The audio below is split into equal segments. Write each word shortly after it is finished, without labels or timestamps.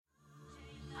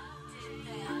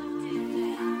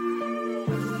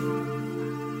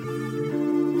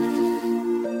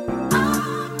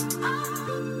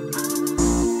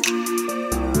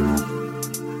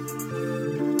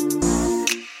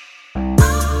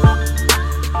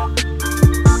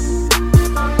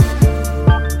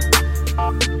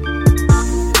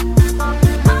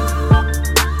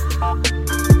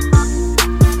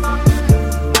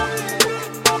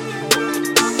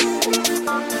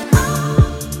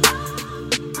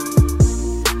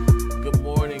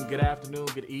Good afternoon,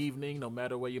 good evening, no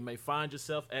matter where you may find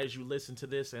yourself as you listen to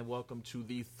this, and welcome to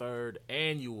the third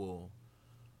annual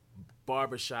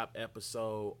Barbershop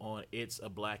episode on It's a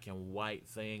Black and White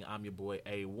Thing. I'm your boy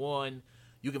A1.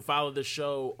 You can follow the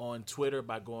show on Twitter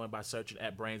by searching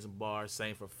at Brains and Bars.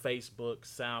 Same for Facebook,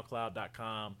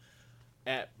 SoundCloud.com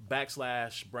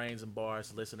 /Brains and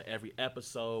Bars. Listen to every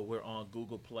episode. We're on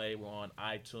Google Play. We're on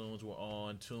iTunes. We're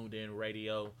on Tuned In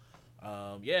Radio.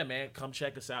 Yeah, man, come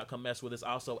check us out. Come mess with us.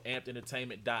 Also,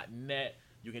 ampedentertainment.net.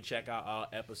 You can check out all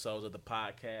episodes of the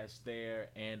podcast there.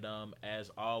 And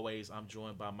as always, I'm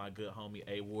joined by my good homie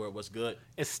A Ward. What's good?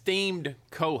 Esteemed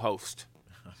co-host.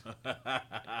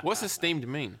 What's esteemed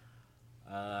mean?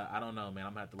 I don't know, man.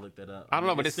 I'm gonna have to look that up. I don't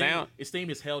know, but esteemed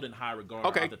is held in high regard.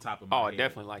 Okay. Off the top of my head. Oh,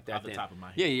 definitely like that. Off the top of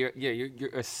my head.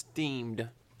 You're esteemed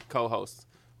co-host.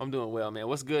 I'm doing well, man.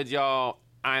 What's good, y'all?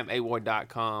 I am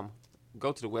award.com.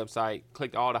 Go to the website,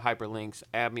 click all the hyperlinks,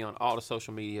 add me on all the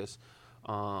social medias,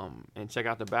 and check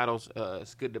out the battles.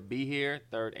 It's good to be here,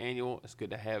 third annual. It's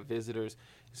good to have visitors.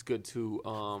 It's good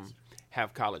to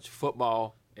have college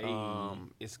football.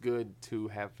 It's good to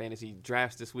have fantasy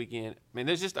drafts this weekend. Man,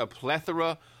 there's just a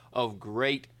plethora of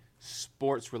great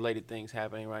sports-related things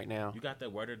happening right now. You got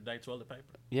that word of the day, toilet paper?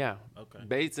 Yeah. Okay.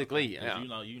 Basically, okay.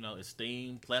 yeah. You know,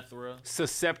 esteem, plethora.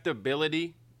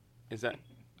 Susceptibility. Is that...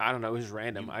 I don't know. It's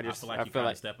random. I feel like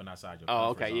you're stepping outside your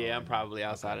comfort zone. Yeah. I'm probably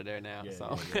outside of there now. Yeah, so,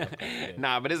 okay.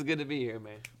 Nah, but it's good to be here,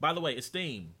 man. By the way,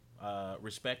 esteem,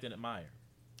 respect and admire.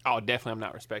 Oh, definitely, I'm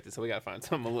not respected. So we gotta find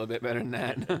something a little bit better than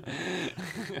that.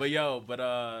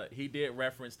 but he did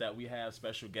reference that we have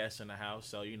special guests in the house.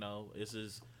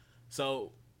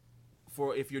 So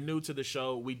for if you're new to the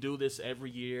show, we do this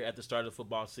every year at the start of the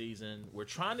football season. We're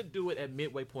trying to do it at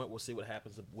midway point. We'll see what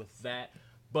happens with that.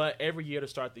 But every year to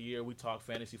start the year, we talk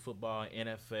fantasy football,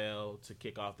 NFL to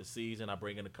kick off the season. I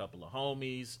bring in a couple of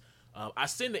homies. I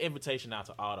send the invitation out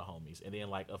to all the homies, and then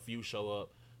like a few show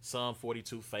up. Some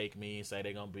 42 fake me and say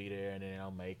they're going to be there, and then they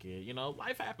don't make it. You know,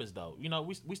 life happens, though. You know,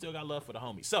 we still got love for the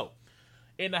homies. So,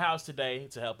 in the house today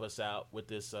to help us out with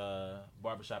this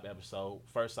barbershop episode,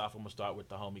 first off, I'm going to start with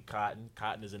the homie Cotton.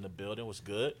 Cotton is in the building. What's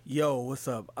good? Yo, what's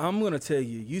up? I'm going to tell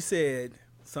you, you said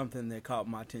something that caught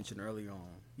my attention earlier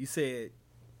on. You said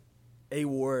A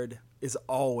Ward is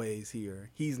always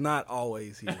here. He's not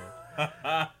always here.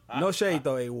 No shade,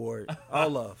 though, A Ward. All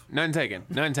love. None taken.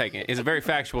 It's a very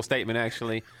factual statement,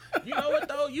 actually. You know what,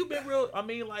 though? You've been real. I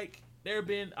mean, like,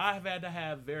 I've had to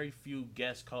have very few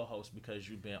guest co-hosts because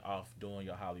you've been off doing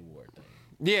your Hollywood thing.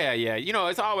 Yeah. You know,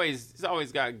 it's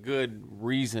always got good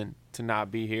reason to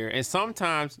not be here. And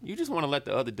sometimes you just want to let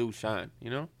the other dude shine, you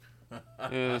know?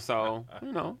 So,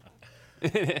 you know.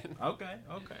 Okay.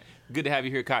 Good to have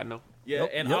you here, Cotton, though. Yeah,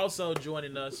 also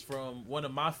joining us from one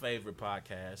of my favorite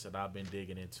podcasts that I've been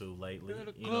digging into lately.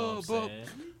 You know what I'm saying?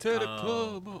 To the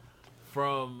club up.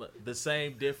 From the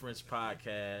Same Difference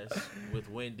podcast with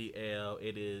Wendy L.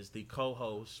 It is the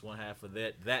co-host, one half of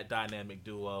that dynamic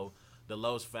duo, the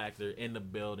Los Factor in the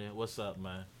building. What's up,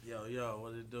 man? Yo,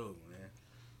 what it do, man?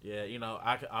 Yeah, you know,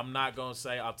 I'm not going to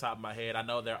say off the top of my head. I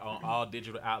know they're on all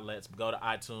digital outlets. Go to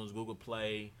iTunes, Google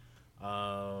Play.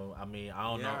 I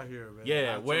don't know. Out here, man.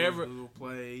 Yeah, iTunes, wherever. Google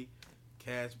Play,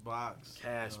 Cashbox.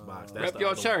 That's Rep the your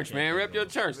other church, one. man. Rep your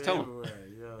church. Tell them.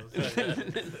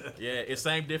 Yeah, it's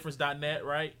samedifference.net,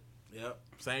 right? Yep.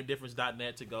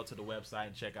 Samedifference.net to go to the website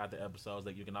and check out the episodes.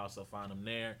 That you can also find them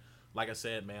there. Like I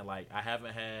said, man, like I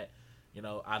haven't had, you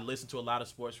know, I listen to a lot of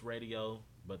sports radio,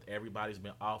 but everybody's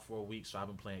been off for a week, so I've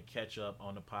been playing catch up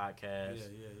on the podcast.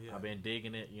 Yeah. I've been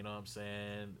digging it, you know what I'm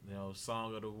saying? You know,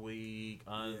 song of the week.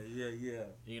 Yeah.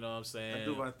 You know what I'm saying? I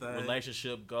do my thing.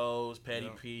 Relationship goals,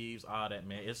 petty peeves, all that,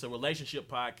 man. It's a relationship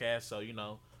podcast, so, you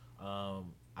know, I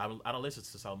don't listen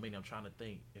to so many. I'm trying to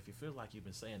think if you feel like you've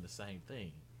been saying the same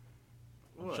thing.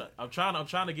 I'm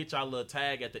trying to get y'all a little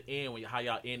tag at the end when how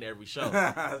y'all end every show.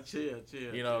 chill.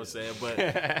 You know what I'm saying? But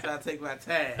so I take my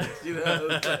tags. You know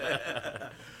what I'm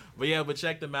saying? but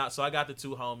check them out. So I got the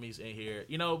two homies in here.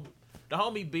 You know, the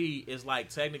homie B is like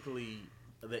technically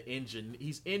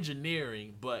he's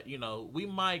engineering, but you know we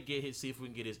might see if we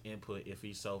can get his input if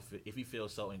he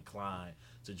feels so inclined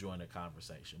to join the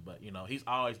conversation. But you know he's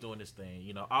always doing this thing.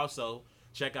 You know, also.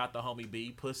 Check out the homie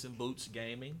B, Puss in Boots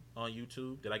Gaming on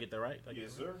YouTube. Did I get that right?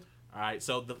 Yes, sir. All right,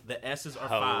 so the S's are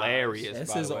hilarious.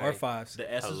 fives. S's are fives.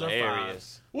 The S's hilarious. are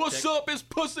fives. What's up? It's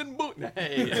Puss in Boots.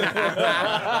 Hey.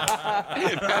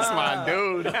 That's my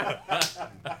dude.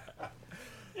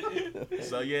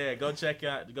 So yeah, go check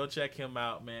him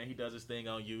out, man. He does his thing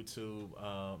on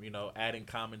YouTube. You know, adding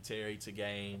commentary to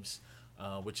games,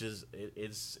 which is it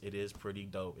is pretty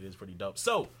dope. It is pretty dope.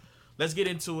 So let's get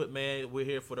into it, man. We're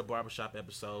here for the barbershop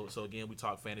episode. So again, we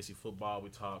talk fantasy football, we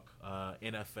talk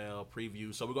NFL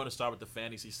preview. So we're going to start with the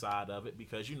fantasy side of it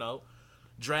because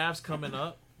drafts coming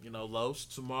up. Los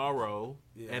tomorrow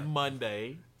and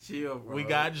Monday. Chill, bro. We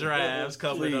got drafts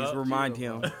coming up. Please remind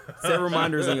him. Set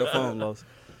reminders on your phone, Los.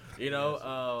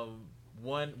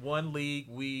 One league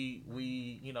we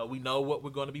know what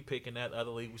we're going to be picking at. Other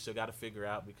league we still got to figure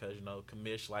out because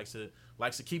Commish likes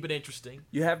to keep it interesting.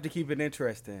 You have to keep it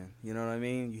interesting. You know what I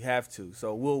mean? You have to.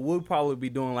 So we'll probably be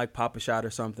doing like Pop a Shot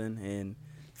or something and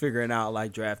figuring out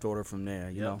like draft order from there.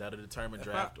 You know, that'll determine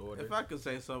draft order. If I could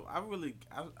say so,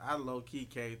 I low key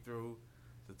came through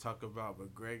to talk about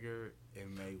McGregor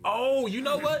and Mayweather. Oh, you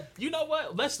know what?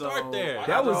 Let's start there.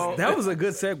 That was a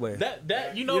good segue.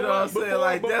 That you know what I'm saying?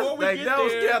 Like that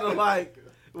was kind of like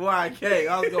why I came.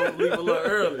 I was gonna leave a little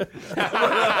early.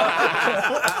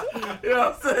 You know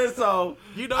what I'm saying? So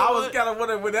I was kind of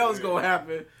wondering when that was gonna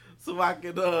happen, so I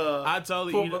could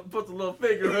put the little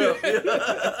finger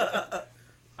up.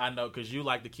 I know, because you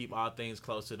like to keep all things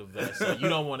close to the vest, so you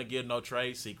don't want to give no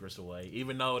trade secrets away.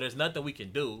 Even though there's nothing we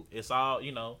can do, it's all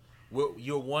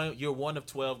you're one of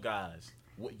 12 guys.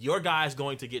 Your guy's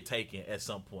going to get taken at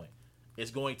some point.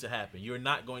 It's going to happen. You're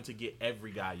not going to get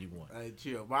every guy you want. Hey,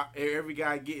 chill. Every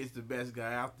guy I get is the best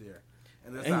guy out there.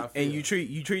 And that's how I feel. And you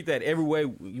treat that every way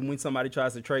when somebody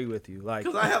tries to trade with you, like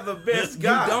because I have the best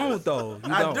guy. You don't though.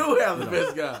 I do have the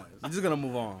best guys. We're just gonna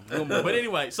move on. But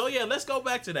anyway, so let's go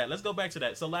back to that.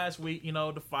 So last week,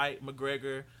 the fight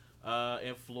McGregor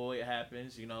and Floyd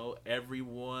happens.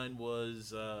 Everyone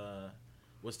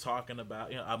was talking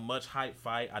about a much hype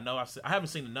fight. I know I haven't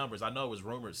seen the numbers. I know it was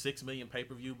rumored 6 million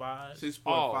pay-per-view buys.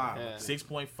 6.5.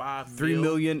 6.5 3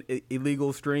 million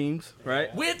illegal streams,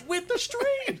 right? With the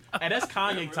stream. And that's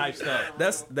Kanye type stuff.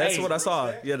 That's what I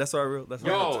saw. Yeah, that's what I real. That's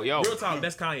yo. Real talk.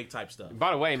 That's Kanye type stuff.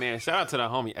 By the way, man, shout out to the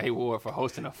homie A Ward for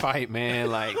hosting a fight, man.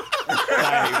 Like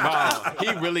bro,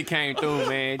 he really came through,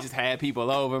 man. Just had people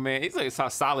over, man. He's like a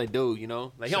solid dude,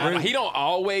 Like he don't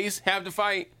always have to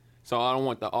fight. So I don't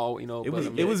want the all, It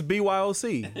was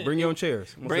BYOC. Bring your own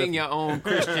chairs. Bring your own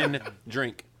Christian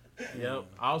drink. Yep.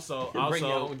 Also, bring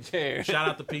your own chair. Shout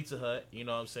out to Pizza Hut. You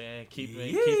know what I'm saying?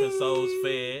 Keeping souls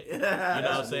fed. You know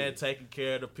what I'm saying? Taking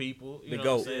care of the people. You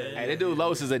know what I'm saying? Hey, that dude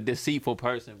Los is a deceitful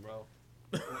person, bro.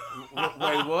 Wait,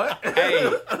 what?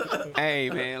 Hey,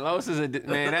 man, Los is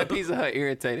man. That Pizza Hut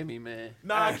irritated me, man.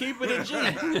 Nah, keep it a G.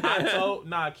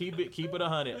 Keep it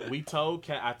 100.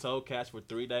 I told Cash for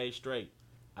 3 days straight.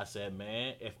 I said,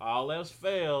 man, if all else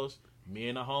fails, me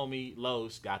and the homie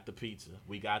Los got the pizza.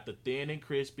 We got the thin and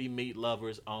crispy meat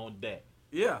lovers on deck.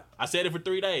 Yeah. I said it for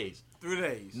 3 days. 3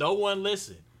 days. No one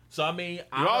listened. So I mean,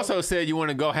 you also said you want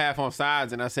to go half on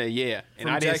sides, and I said yeah, and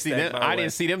I didn't see them. I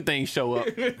didn't see them things show up.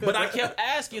 But I kept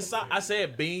asking. I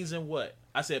said beans and what?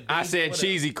 I said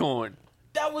cheesy corn.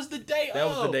 That was the day of. That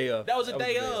was the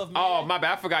day of. Man. Oh, my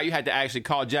bad. I forgot you had to actually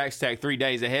call Jack Stack 3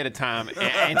 days ahead of time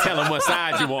and tell him what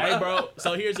side you want. Hey, bro.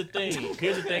 So here's the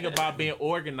thing about being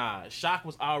organized. Shock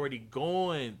was already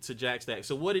going to Jack Stack.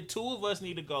 So what did two of us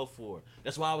need to go for?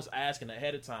 That's why I was asking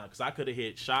ahead of time because I could have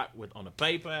hit Shock on the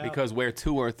PayPal. Because where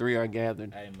 2 or 3 are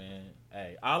gathered. Hey, man.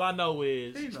 Hey, all I know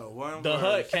is the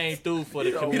Hut came through for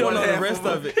the community. You don't know the rest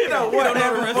of it. You don't know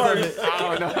the rest of it.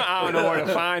 I don't know where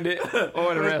to find it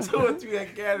or the rest. 2 or 3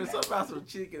 that gathered somehow some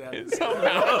chicken out of it.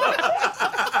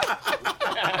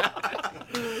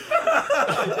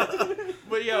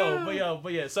 But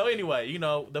yeah. So anyway,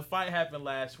 the fight happened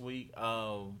last week.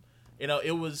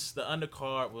 It was the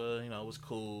undercard was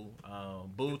cool.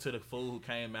 Boo to the fool who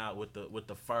came out with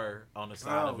the fur on the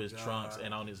side of his trunks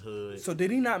and on his hood. So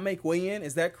did he not make weigh-in?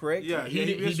 Is that correct? Yeah, he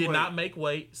did not make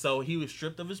weight. So he was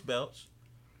stripped of his belts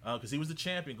because he was the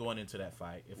champion going into that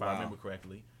fight, if I remember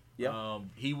correctly. Yeah.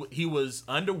 He was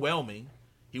underwhelming.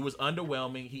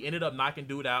 He ended up knocking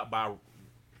dude out by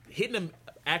hitting him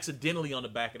accidentally on the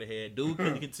back of the head. Dude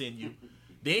couldn't continue.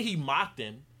 Then he mocked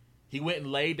him. He went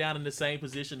and laid down in the same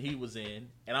position he was in.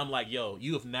 And I'm like, yo,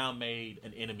 you have now made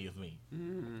an enemy of me.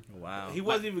 Wow. He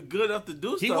wasn't even good enough to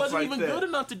do stuff like that. He wasn't even good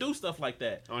enough to do stuff like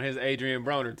that. On his Adrian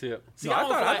Broner tip. See, no,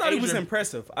 I thought he was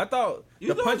impressive. I thought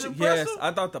the punches. Yes,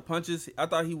 I thought the punches. I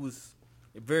thought he was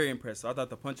very impressive. I thought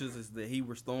the punches that he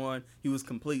was throwing, he was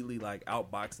completely like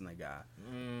outboxing the guy.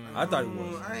 I thought he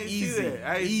was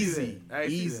easy.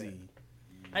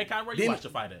 Hey, Kyrie, where you watched the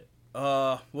fight at?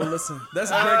 Well, listen,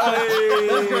 that's a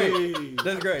great.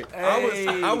 That's great.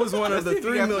 Hey. I was one of the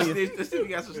 3 million. Let's see if we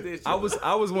got some stitch. I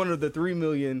was one of the 3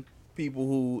 million people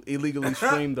who illegally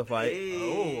streamed the fight.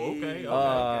 Oh, okay.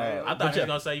 I thought you were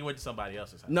gonna say you went to somebody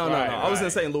else's house. No. I was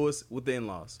in St. Louis with the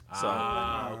in-laws. So.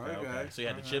 Okay. So you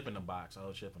had the chip in the box.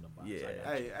 Oh, chip in the box. Yeah.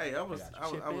 I was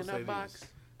say this.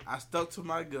 I stuck to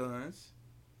my guns.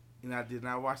 And I did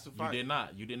not watch the fight. You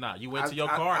did not. You went to your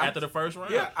car after the first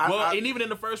round. Yeah. And even in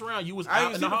the first round, you was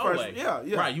out in the hallway.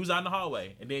 Yeah. Right, you was out in the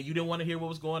hallway. And then you didn't want to hear what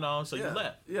was going on, so you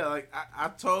left. Yeah, like I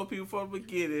told people from the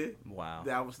beginning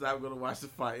that I was not going to watch the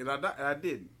fight. And I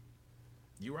didn't.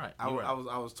 You're right. I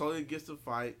was totally against the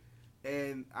fight.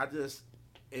 And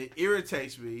it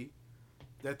irritates me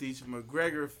that these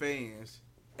McGregor fans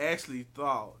actually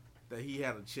thought that he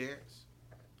had a chance.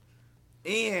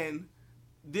 And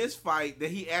this fight that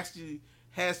he actually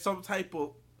has some type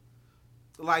of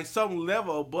some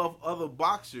level above other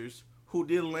boxers who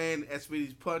didn't land as many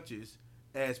punches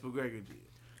as McGregor did.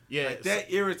 Yeah,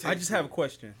 that irritates. I just have a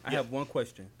question. I have one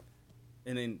question,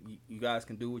 and then you guys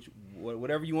can do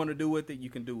whatever you want to do with it. You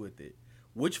can do with it.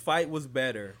 Which fight was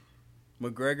better,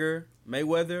 McGregor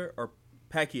Mayweather or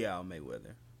Pacquiao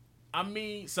Mayweather? I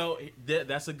mean, so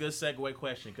that's a good segue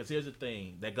question because here's the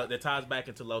thing that ties back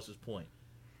into Los's point.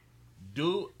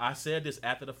 I said this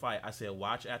after the fight. I said,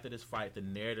 watch after this fight. The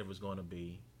narrative was going to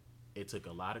be, it took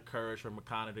a lot of courage for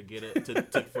Conor to get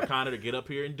up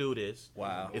here and do this.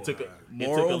 Wow. It took a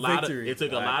lot of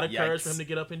courage for him to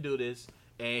get up and do this,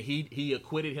 and he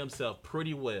acquitted himself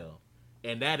pretty well.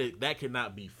 And that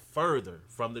cannot be further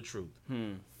from the truth.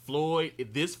 Floyd,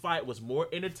 this fight was more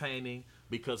entertaining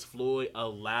because Floyd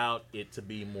allowed it to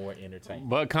be more entertaining.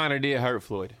 But Conor did hurt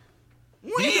Floyd.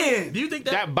 When? Do you think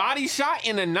that body shot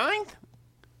in the 9th?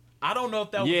 I don't know if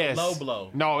that was a low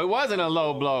blow. No, it wasn't a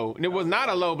low blow. It was not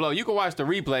a low blow. You can watch the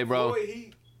replay, bro. Boy,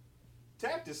 he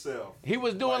tapped himself. He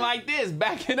was doing like this,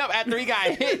 backing up after he got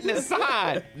hit in the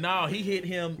side. No, he hit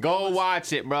him. Go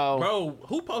watch it, bro. Bro,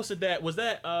 who posted that? Was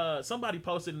that somebody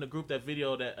posted in the group that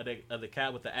video of the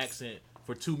cat with the accent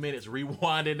for 2 minutes,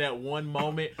 rewinding that one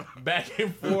moment back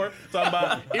and forth, talking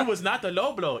about it was not the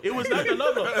low blow. It was not the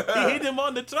low blow. He hit him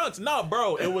on the trunks. No,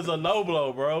 bro, it was a low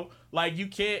blow, bro. Like you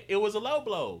can't. It was a low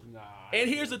blow. Nah, and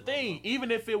here's the thing: even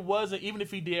if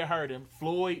he did hurt him,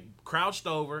 Floyd crouched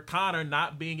over. Conor,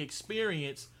 not being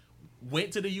experienced,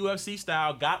 went to the UFC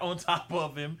style, got on top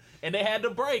of him, and they had to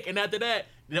break. And after that,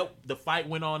 the fight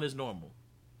went on as normal.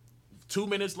 2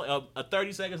 minutes,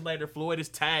 30 seconds later, Floyd is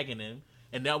tagging him.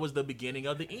 And that was the beginning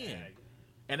of the end.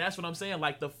 And that's what I'm saying.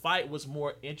 Like, the fight was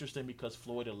more interesting because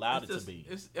Floyd allowed it to be.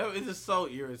 It's just so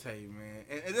irritating, man.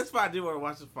 And that's why I didn't want to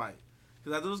watch the fight.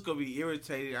 Because I knew it was going to be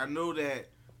irritating. I knew that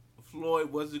Floyd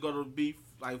wasn't going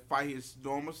to fight his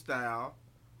normal style.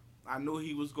 I knew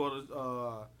he was going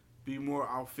to be more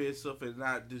offensive and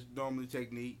not just normally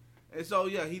technique. And so,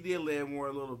 yeah, he did land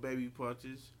more little baby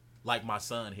punches. Like my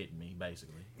son hitting me,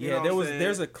 basically. Yeah,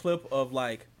 there's a clip of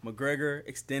like McGregor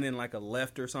extending like a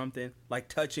left or something, like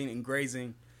touching and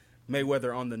grazing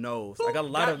Mayweather on the nose. Like a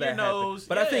lot of that happened.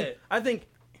 But I think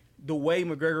the way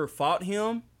McGregor fought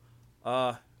him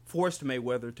forced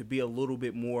Mayweather to be a little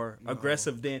bit more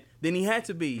aggressive than he had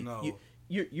to be. No.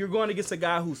 You're going against a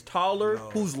guy who's taller,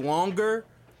 who's longer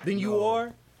than you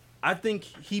are. I think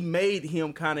he made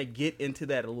him kind of get into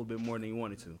that a little bit more than he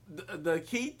wanted to. The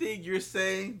key thing you're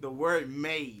saying, the word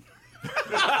made.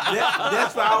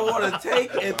 That's what I want to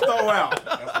take and throw out.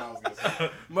 That's what I was going to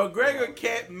say. McGregor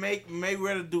can't make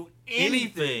Mayweather do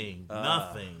anything.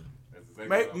 Nothing.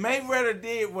 Mayweather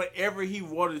did whatever he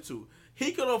wanted to.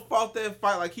 He could have fought that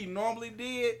fight like he normally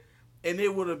did, and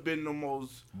it would have been the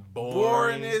most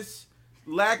boringest,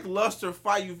 lackluster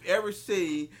fight you've ever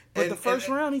seen. But the first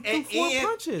round, he threw 4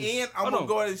 punches. And I'm going to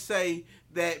go ahead and say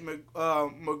that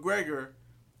McGregor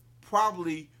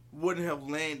probably wouldn't have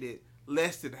landed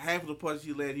less than half of the punches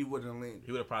he landed. He wouldn't have landed.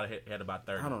 He would have probably had about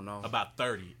 30. I don't know. About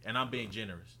 30. And I'm being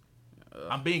generous.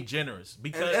 I'm being generous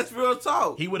because and that's real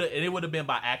talk. It would have been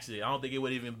by accident. I don't think it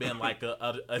would have even been like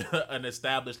an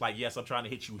established like, yes, I'm trying to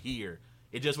hit you here.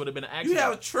 It just would have been an accident. You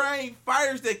have trained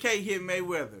fighters that can't hit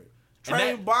Mayweather.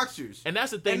 Trained boxers. And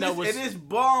that's the thing and this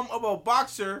bum of a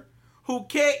boxer who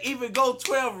can't even go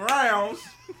 12 rounds.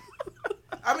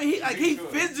 I mean, he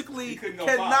physically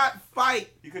cannot fight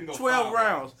 12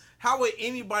 rounds. How would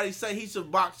anybody say he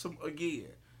should box him again?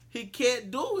 He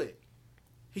can't do it.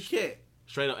 He can't.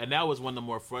 Straight up. And that was one of the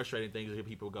more frustrating things to hear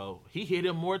people go, he hit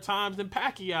him more times than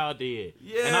Pacquiao did.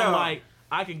 Yeah. And I'm like,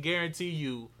 I can guarantee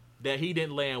you that he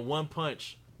didn't land one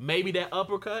punch. Maybe that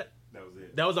uppercut. That was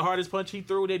it. That was the hardest punch he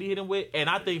threw that he hit him with. And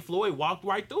I think Floyd walked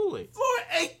right through it. Floyd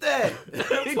ate that.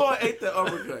 Floyd ate the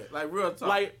uppercut. Like, real talk.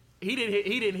 Like, he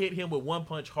didn't hit him with one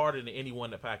punch harder than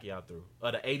anyone that Pacquiao threw.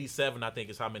 The 87, I think,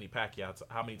 is how many times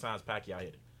Pacquiao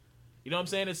hit him. You know what I'm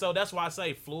saying? And so that's why I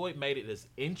say Floyd made it as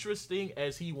interesting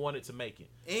as he wanted to make it.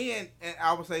 And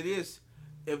I would say this: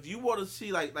 if you want to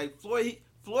see like Floyd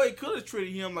could have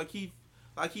treated him like he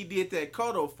did that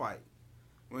Cotto fight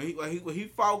when he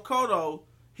fought Cotto,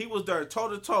 he was there toe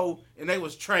to toe and they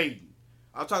was trading.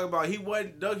 I'm talking about he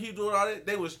wasn't Doug Hughes doing all that.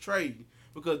 They was trading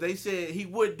because they said he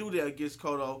wouldn't do that against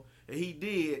Cotto, and he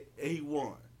did, and he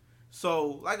won.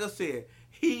 So like I said,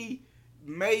 he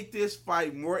made this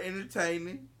fight more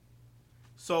entertaining.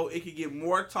 So it could get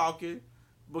more talking,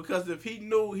 because if he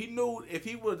knew if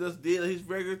he would have just did his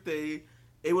regular thing,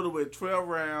 it would have been 12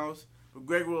 rounds.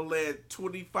 McGregor would have led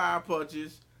 25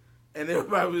 punches, and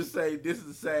everybody would say this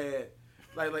is sad.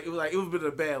 Like it would have been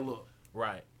a bad look.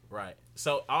 Right.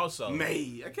 So also,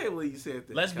 I can't believe you said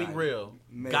that. let's be real.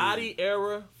 Gotti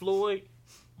era Floyd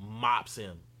mops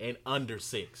him in under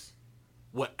 6.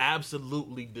 Would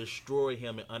absolutely destroy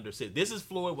him in under 6. This is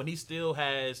Floyd when he still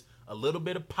has a little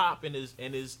bit of pop in his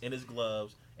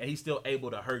gloves, and he's still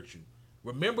able to hurt you.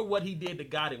 Remember what he did to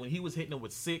Gotti when he was hitting him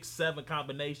with 6, 7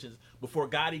 combinations before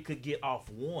Gotti could get off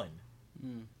one.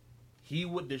 He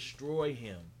would destroy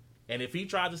him. And if he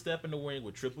tried to step in the ring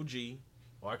with Triple G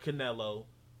or Canelo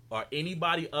or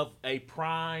anybody of a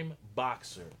prime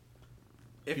boxer,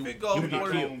 If you- it goes you would get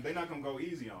more killed. than They're not gonna go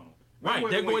easy on him. right? Mayweather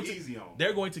They're went going easy on him.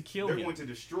 they're going to kill They're him. going to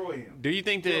destroy him. Do you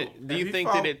think that? Do If you he think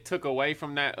fought- that it took away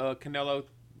from that Canelo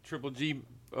Triple G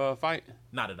fight?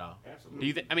 Not at all. Absolutely. Do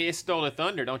you think? I mean, it stole the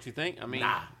thunder, don't you think? I mean,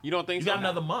 Nah. you don't think You so? got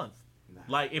another month. Nah.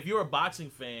 Like if you're a boxing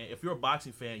fan,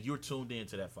 you're tuned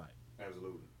into that fight.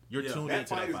 Absolutely. You're Yeah. tuned That into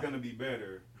fight that is fight. going to be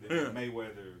better than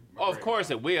Mayweather. Oh, of course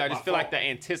it will. I just By feel like far. the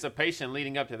anticipation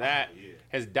leading up to that Oh, yeah.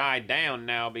 has died down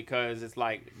now because it's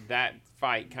like that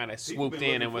fight kind of People swooped been in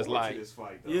looking and was forward to like, this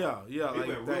fight, though. Yeah. People Like have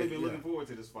that, really been yeah. looking forward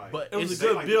to this fight. But It was it's a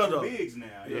good like build the up. two bigs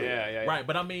now. yeah. Right,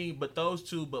 but I mean, but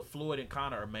Floyd and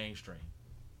Conor are mainstream.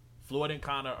 Floyd and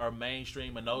Conor are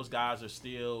mainstream, and those guys are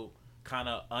still kind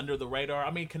of under the radar.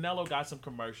 I mean, Canelo got some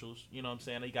commercials. You know what I'm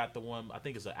saying? He got the one, I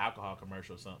think it's an alcohol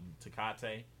commercial or something.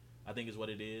 Tecate, I think is what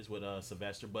it is with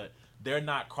Sylvester. But they're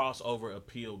not crossover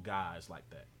appeal guys like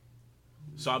that.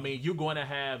 So, I mean, you're going to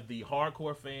have the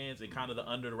hardcore fans and kind of the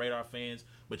under the radar fans,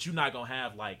 but you're not going to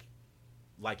have like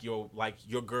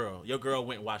your girl. Your girl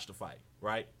went and watched the fight,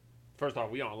 right? first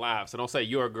off, we on live, so don't say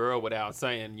you're a girl without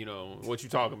saying, you know, what you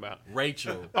talking about.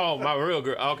 Rachel. Oh, my real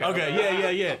girl. Okay.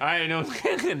 Okay, yeah. I ain't know.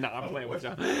 Nah, I'm playing with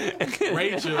y'all.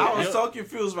 Rachel. I was so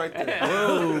confused right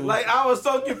there. Like, I was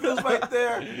so confused right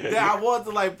there that I wanted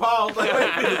to, like, pause. Like, wait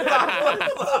a minute,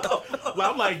 stop. Well,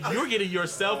 I'm like, you're getting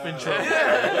yourself in trouble.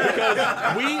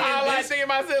 Because we in I like this, thinking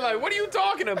myself, like, what are you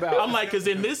talking about? I'm like, because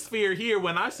in this sphere here,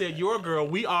 when I said your girl,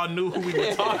 we all knew who we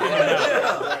were talking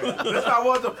about. That's why I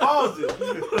wanted to pause it.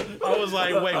 I was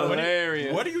like, wait,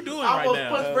 Hilarious. what are you doing I right almost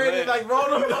now? pushed Brandon, like, roll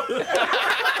him.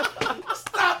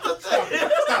 Stop the thing.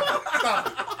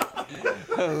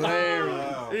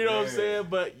 Hilarious. You know what I'm saying?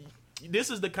 But this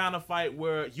is the kind of fight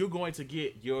where you're going to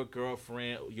get your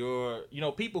girlfriend,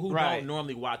 people who Right. don't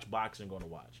normally watch boxing going to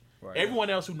watch. Right. Everyone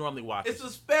else who normally watches. It's a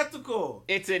spectacle.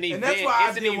 It's an event. that's why I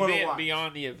It's an didn't wanna event watch.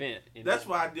 beyond the event. you That's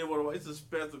know? why I did what I want. It's a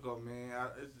spectacle, man.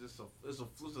 It's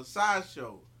a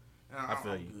sideshow. I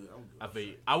feel you. I'm good. I feel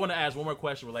you. I want to ask one more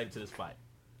question related to this fight.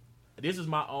 This is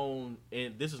my own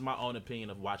opinion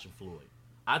of watching Floyd.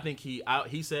 I think he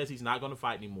says he's not going to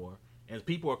fight anymore, and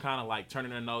people are kind of like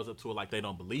turning their nose up to it, like they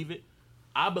don't believe it.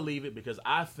 I believe it because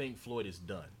I think Floyd is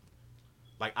done.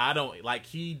 Like I don't like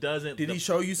he doesn't. Did he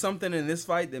show you something in this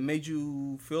fight that made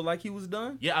you feel like he was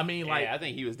done? Yeah, I mean, like I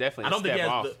think he was definitely. I don't think he step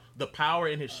has off. the power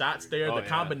in his shots there. Oh, The yeah.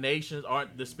 combinations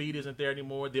aren't. The speed isn't there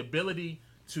anymore. The ability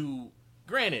to.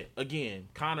 Granted, again,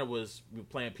 Conor was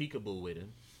playing peekaboo with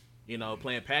him,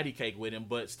 playing patty cake with him,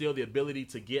 but still the ability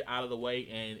to get out of the way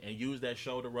and use that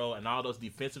shoulder roll and all those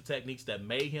defensive techniques that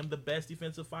made him the best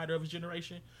defensive fighter of his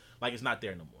generation, like it's not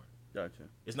there no more. Gotcha.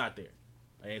 It's not there.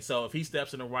 And so if he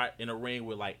steps in a ring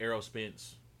with like Errol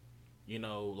Spence,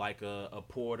 like a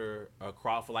Porter, a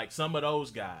Crawford, like some of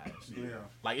those guys, Yeah.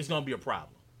 like it's gonna be a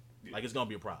problem. Like it's gonna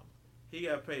be a problem. He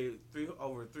got paid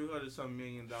over $300-something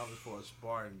million for a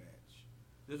sparring match.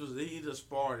 He just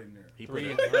sparred in there. He put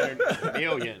 300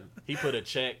 million. he put a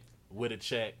check with a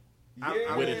check.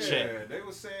 Yeah, With a check. They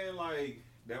were saying like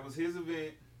that was his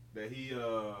event that he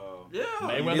Yeah.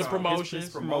 Mayweather His Promotions.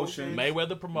 promotion. Mayweather And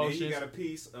he Promotions. got a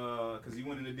piece because he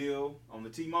went in the deal on the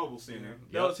T-Mobile Center.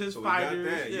 That was his So he got fighters.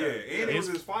 that, yeah. And it was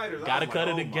his fighters. I Gotta was cut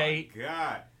like, at the oh gate. my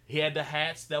God. He had the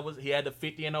hats. He had the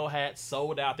 50-0 hats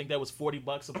sold out. I think that was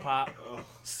 $40 a pop.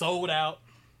 Sold out.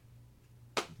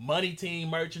 Money Team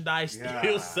merchandise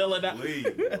still selling out.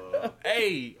 Leave, bro.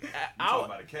 Hey, I'm talking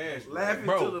about the cash, bro. Laughing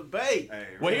Bro. to the bait. Hey,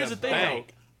 well, real here's the thing, bank.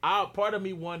 though. Part of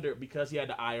me wondered because he had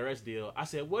the IRS deal. I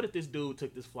said, what if this dude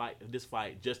took this fight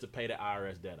just to pay the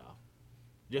IRS debt off,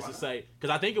 just to say, because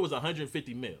I think it was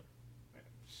 150 mil.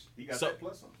 He got that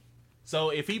plus on. So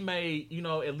if he made,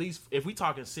 at least if we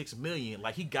talking $6 million,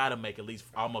 like he got to make at least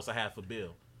almost a half a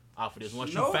bill off of this.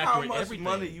 Once you factor how in much everything,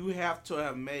 money you have to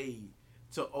have made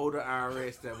to owe the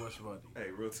IRS that much money.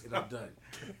 Hey, real And I'm done.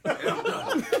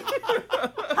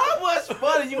 How much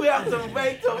money you have to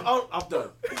make to? Oh, I'm done.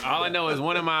 All I know is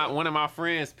one of my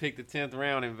friends picked the 10th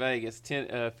round in Vegas,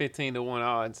 15-1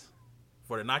 odds.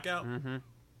 for the knockout.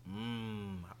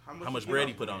 Mm-hmm. How much bread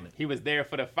he put on it? He was there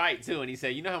for the fight too, and he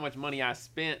said, "You know how much money I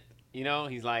spent?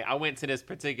 He's like, I went to this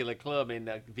particular club, and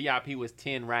the VIP was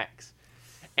 10 racks,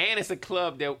 and it's a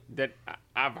club that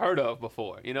I've heard of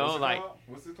before.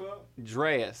 What's the club?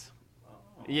 Dreas.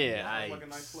 Oh, Yeah. sounds like a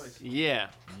nice place. Yeah,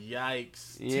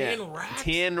 Yikes! yeah. 10 racks.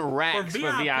 10 racks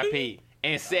for VIP,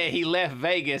 and said he left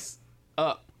Vegas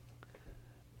up,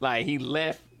 like he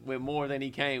left with more than he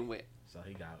came with.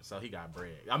 So he got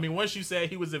bread. I mean, once you said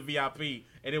he was a VIP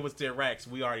and it was 10 racks,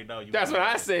 we already know you. That's what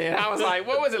I said. I was like,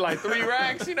 what was it, like 3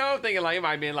 racks? Thinking like it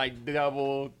might have been like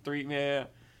double, 3, man,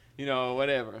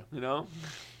 whatever,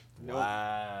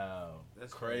 Wow,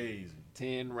 That's crazy.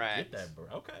 10 racks. Get that, bro.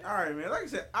 Okay. All right, man. Like I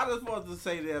said, I just wanted to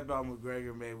say that about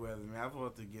McGregor Mayweather, man. I just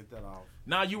wanted to get that off.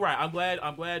 No, you're right. I'm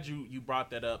glad you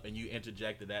brought that up and you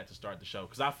interjected that to start the show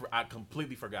because I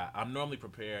completely forgot. I'm normally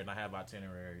prepared and I have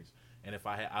itineraries. And if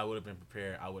I would have been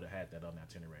prepared, I would have had that on the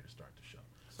itinerary to start the show.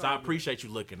 So I appreciate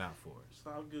you looking out for us. It's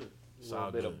all good. A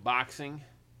little bit of boxing.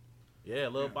 Yeah, a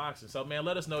little boxing. So, man,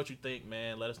 let us know what you think,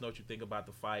 man. Let us know what you think about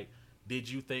the fight. Did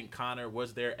you think, Conor,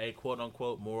 was there a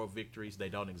quote-unquote moral victories? They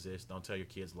don't exist. Don't tell your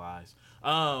kids lies.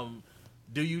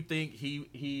 Do you think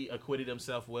he acquitted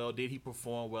himself well? Did he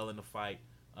perform well in the fight?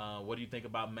 What do you think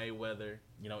about Mayweather?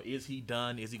 Is he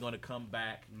done? Is he going to come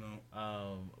back? No.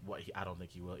 I don't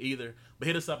think he will either. But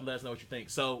hit us up and let us know what you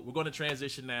think. So we're going to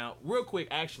transition now, real quick,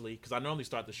 actually, because I normally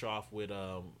start the show off with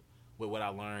what I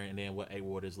learned and then what A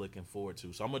Ward is looking forward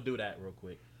to. So I'm going to do that real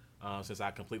quick, since I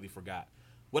completely forgot.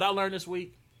 What I learned this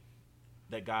week,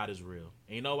 that God is real.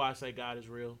 And you know why I say God is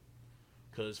real?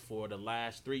 Because for the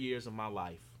last 3 years of my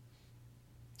life,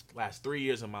 my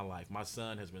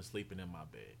son has been sleeping in my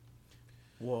bed.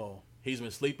 Whoa. He's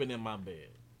been sleeping in my bed.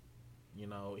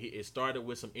 It started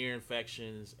with some ear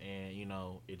infections, and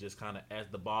it just kind of, as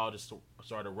the ball just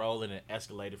started rolling, and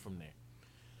escalated from there.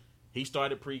 He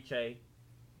started pre-K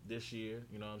this year.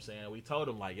 You know what I'm saying? We told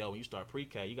him like, yo, when you start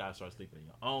pre-K, you gotta start sleeping in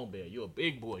your own bed. You're a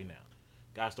big boy now.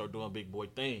 Gotta start doing big boy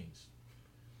things.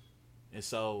 And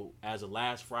so, as of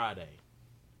last Friday,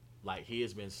 like he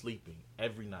has been sleeping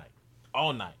every night,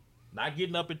 all night, not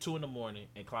getting up at 2 a.m.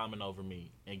 and climbing over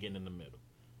me and getting in the middle.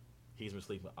 He's been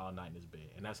sleeping all night in his bed,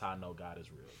 and that's how I know God is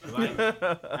real.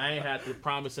 I ain't had to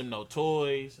promise him no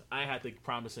toys. I ain't had to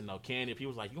promise him no candy. If he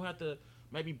was like, you have to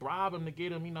maybe bribe him to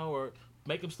get him, or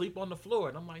make him sleep on the floor.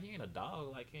 And I'm like, he ain't a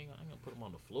dog. Like, I ain't gonna put him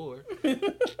on the floor.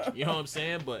 You know what I'm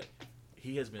saying? But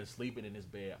he has been sleeping in his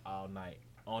bed all night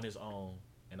on his own,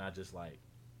 and I just like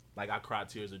I cried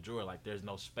tears of joy. Like, there's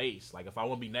no space. Like, if I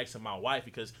want to be next to my wife,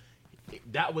 because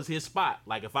that was his spot.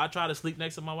 Like, if I try to sleep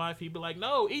next to my wife, he'd be like,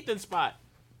 no, Ethan's spot.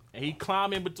 And he'd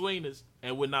climb in between us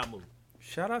and would not move.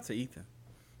 Shout out to Ethan.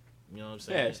 You know what I'm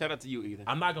saying? Yeah, shout out to you, Ethan.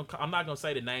 I'm not gonna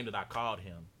say the name that I called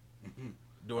him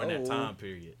during that time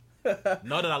period.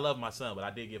 Know that I love my son, but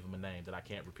I did give him a name that I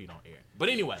can't repeat on air. But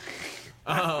anyway,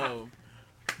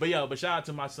 but shout out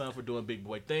to my son for doing big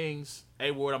boy things.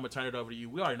 Hey Ward, I'm gonna turn it over to you.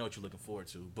 We already know what you're looking forward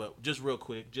to, but just real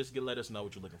quick, let us know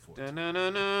what you're looking forward to.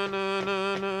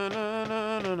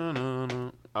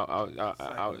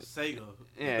 Sega.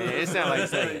 Yeah, it sounds like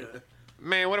Sega.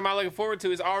 Man, what am I looking forward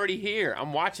to? It's already here.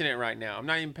 I'm watching it right now. I'm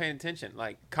not even paying attention.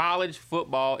 Like, college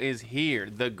football is here.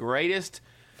 The greatest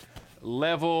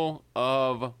level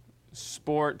of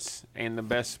sports and the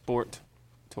best sport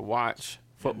to watch.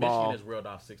 Football. Michigan has reeled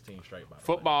off 16 straight, by the way.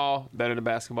 Football, better than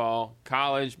basketball.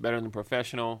 College, better than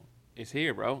professional. It's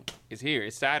here, bro. It's here.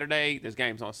 It's Saturday. There's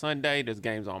games on Sunday. There's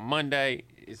games on Monday.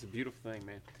 It's a beautiful thing,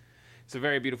 man. It's a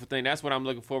very beautiful thing. That's what I'm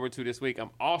looking forward to this week.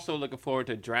 I'm also looking forward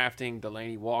to drafting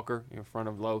Delaney Walker in front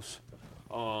of Los.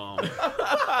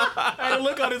 Hey,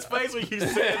 look on his face when you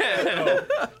said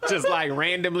that. Just like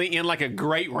randomly in like a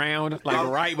great round, like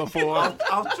right before.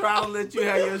 I'm trying to let you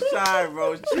have your shine,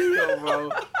 bro. Chill,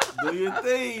 bro. Do your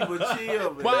thing, but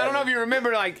chill, man. Well, I don't know if you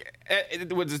remember, like,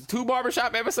 it was 2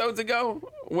 barbershop episodes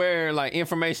ago where like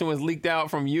information was leaked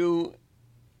out from you.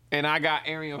 And I got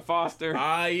Arian Foster.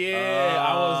 Ah, yeah.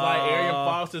 I was like, Arian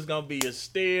Foster's going to be a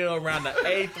steal around the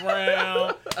 8th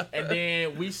round. And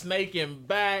then we snake him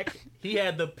back. He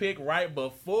had the pick right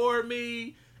before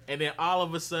me. And then all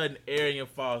of a sudden, Arian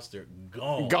Foster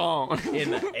gone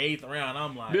in the 8th round.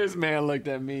 I'm like, This man looked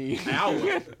at me. I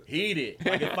was heated.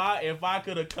 Like if I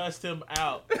could have cussed him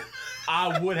out,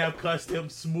 I would have cussed him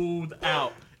smooth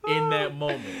out in that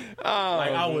moment.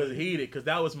 I was heated because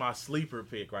that was my sleeper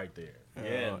pick right there.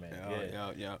 Yeah,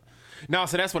 man. Yeah. No,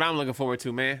 so that's what I'm looking forward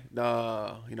to, man.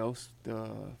 The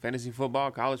fantasy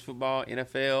football, college football,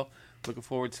 NFL. Looking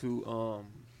forward to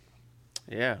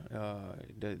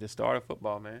the start of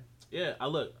football, man. Yeah,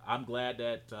 I'm glad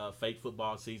that fake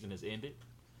football season has ended.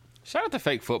 Shout out to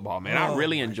fake football, man. I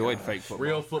really enjoyed fake football.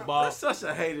 Real football. That's such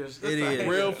a hater. It is.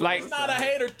 Real, like- it's not a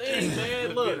hater thing,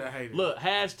 man. hater. Look,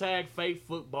 hashtag fake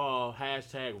football,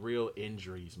 hashtag real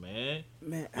injuries, man.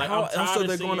 Man, Like, how I'm else tired are of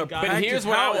they seeing going to guys- But practice? here's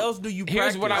what how I, else do you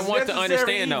here's what I practice? want to Necessary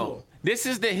understand, evil. though. This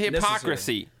is the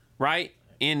hypocrisy, right,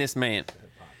 in this man.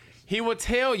 He will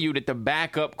tell you that the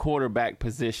backup quarterback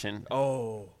position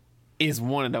Oh, is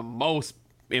one of the most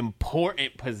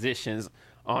important positions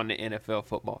on the NFL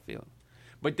football field.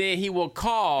 But then he will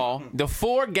call the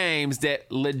 4 games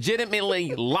that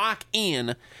legitimately lock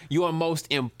in your most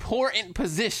important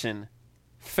position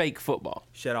fake football.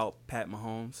 shout out Pat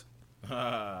Mahomes.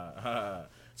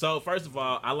 So first of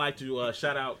all, I like to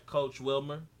shout out Coach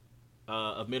Wilmer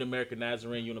of Mid-American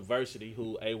Nazarene University,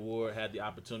 who A. Ward had the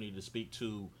opportunity to speak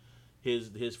to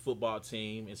his football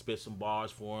team and spit some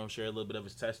bars for him, share a little bit of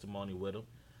his testimony with him.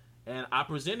 And I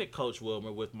presented Coach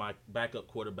Wilmer with my backup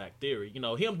quarterback theory. You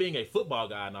know, him being a football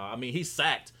guy now, I mean, he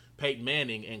sacked Peyton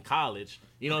Manning in college.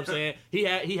 You know what I'm saying?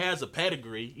 He has a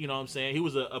pedigree. You know what I'm saying? He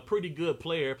was a pretty good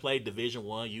player, played Division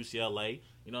I, UCLA.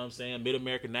 You know what I'm saying?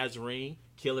 Mid-American Nazarene,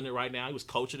 killing it right now. He was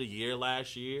coach of the year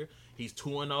last year. He's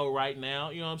 2-0 right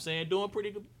now. You know what I'm saying? Doing pretty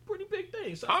big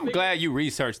things. So I'm glad you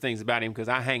researched things about him because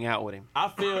I hang out with him. I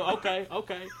feel okay.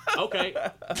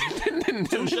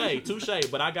 Touche.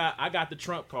 But I got the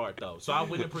trump card though. So I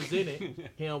went and presented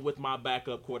him with my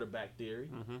backup quarterback theory.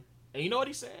 Mm-hmm. And you know what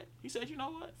he said? He said, you know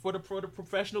what? For the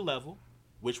professional level,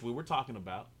 which we were talking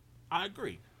about, I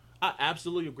agree. I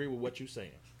absolutely agree with what you're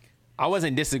saying. I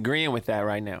wasn't disagreeing with that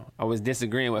right now. I was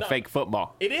disagreeing with fake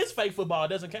football. It is fake football. It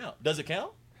doesn't count. Does it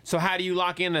count? So how do you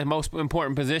lock in the most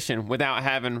important position without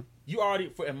having? You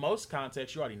already, in most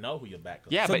contexts, you already know who your backup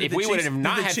is. Yeah, So but did if the we would Chiefs- have did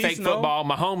not the had Chiefs fake know? football,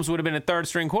 Mahomes would have been a 3rd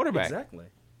string quarterback. Exactly.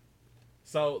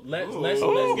 So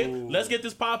let's get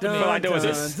this popping. Dun, Like, dun,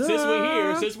 since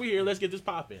we're here, let's get this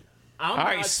popping. All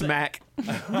right, smack.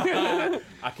 I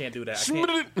can't do that.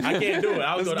 I can't do it.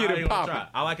 I was Let's going get it to try. popping.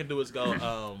 All I can do is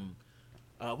go.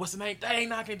 What's the name?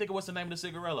 Dang, I can't think of what's the name of the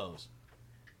cigarellos.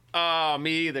 Oh,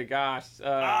 me either. Gosh,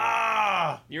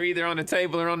 you're either on the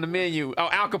table or on the menu. Oh,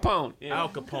 Al Capone. Yeah. Al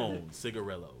Capone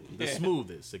cigarellos, the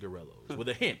smoothest cigarellos with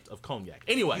a hint of cognac.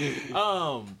 Anyway,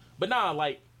 but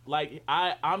nah,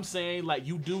 I'm saying like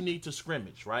you do need to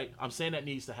scrimmage, right? I'm saying that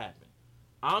needs to happen.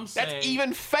 I'm saying That's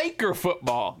even faker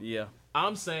football. Yeah.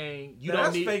 I'm saying you That's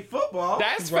don't need fake football.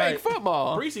 That's Right. fake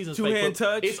football. preseason's Two-hand fake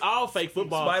football. touch. It's all fake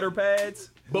football. Spider pads.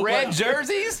 But Red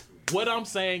jerseys. What I'm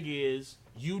saying is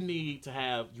you need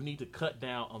to cut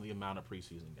down on the amount of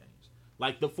preseason games.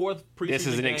 Like the 4th preseason This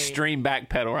is an game, extreme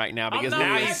backpedal right now I'm because not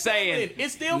now backpedaling. he's saying,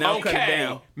 it's still Now fake cut it okay,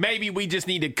 down. maybe we just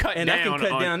need to cut And down. I can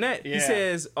cut on, down that. Yeah. He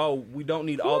says, "Oh, we don't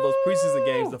need all those preseason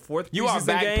games. The 4th You are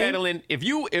preseason game backpedaling. If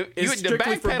you the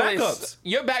strictly for backpedal is backups.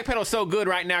 your backpedal so good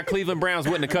right now, Cleveland Browns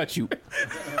wouldn't have cut you.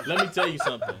 Let me tell you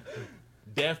something.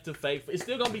 Death to fake. It's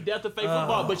still gonna be death to fake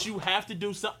football, but you have to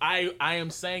do something. I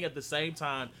am saying at the same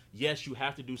time, yes, you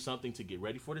have to do something to get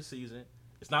ready for the season.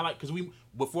 It's not like because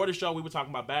before the show we were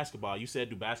talking about basketball. You said,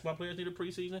 do basketball players need a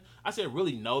preseason? I said,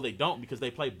 really, no, they don't because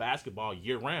they play basketball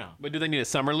year round. But do they need a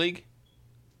summer league?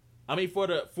 I mean, for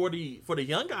the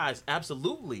young guys,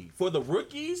 absolutely. For the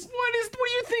rookies, What do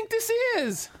you think this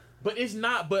is? but it's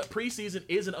not. But preseason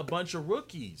isn't a bunch of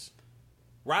rookies,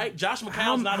 right? Josh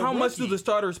McCown's not a how rookie. much do the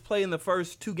starters play in the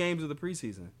first 2 games of the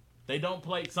preseason? They don't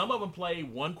play. Some of them play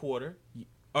 1 quarter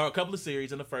or a couple of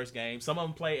series in the first game. Some of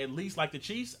them play at least like the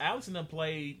Chiefs. Alex and them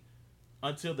played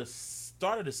until the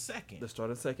start of the second. The start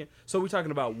of the second. So we're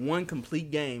talking about 1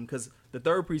 complete game because the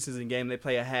 3rd preseason game they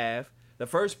play a half. The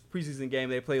first preseason game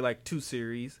they play like 2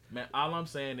 series. Man, all I'm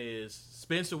saying is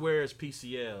Spencer Ware's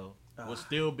PCL will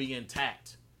still be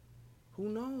intact Who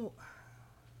knows?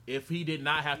 if he did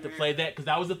not have to play that because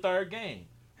that was the 3rd game.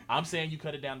 I'm saying you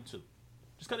cut it down to 2.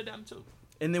 Just cut it down to 2.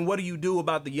 And then what do you do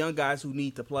about the young guys who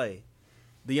need to play?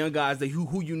 The young guys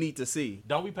who you need to see.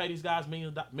 Don't we pay these guys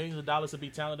millions of dollars to be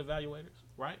talent evaluators?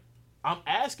 Right? I'm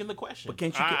asking the question. But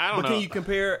can't you? I don't but can know. you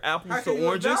compare How apples can to you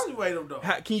oranges? evaluate them though?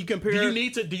 Can you compare? Do you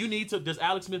need to? Does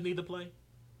Alex Smith need to play?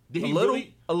 Did a he little.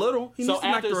 really? A little. He needs to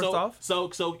knock the rust off.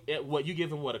 So what you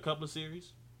give him? What, a couple of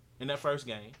series in that first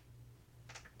game?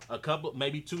 a couple,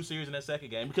 maybe 2 series in that second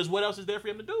game. Because what else is there for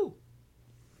him to do?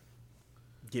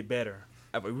 Get better.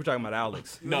 We're talking about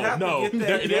Alex. You No, have to no, get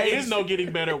that there gauge. is no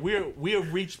getting better. We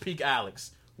have reached peak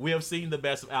Alex. We have seen the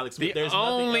best of Alex Smith. The There's nothing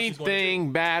else only he's going to do.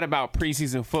 thing bad about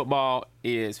preseason football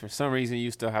is for some reason you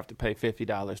still have to pay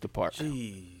 $50 to park.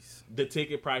 Jeez. The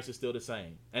ticket price is still the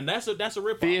same, and that's a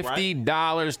rip-off, right?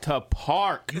 $50 to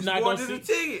park. You're It's not more gonna than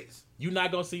see. the tickets. You're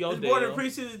not gonna see It's more than Odell.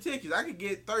 preseason tickets. I could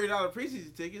get $30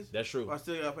 preseason tickets. That's true. But I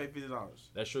still gotta pay $50.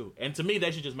 That's true. And to me,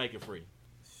 they should just make it free.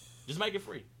 Just make it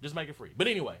free. Just make it free. But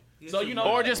anyway, Yes, so sir. you know,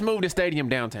 Or just move the stadium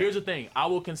downtown. here's the thing. I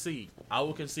will concede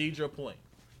your point.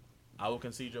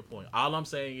 All I'm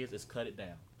saying is cut it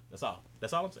down. That's all.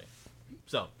 That's all I'm saying.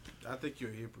 So I think you're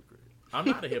a hypocrite. I'm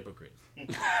not a hypocrite.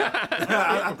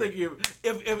 I think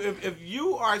if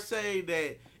you are saying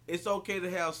that it's okay to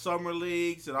have summer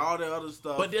leagues and all that other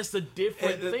stuff, But it's a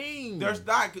different and thing. There's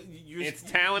not. It's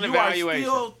talent you evaluation.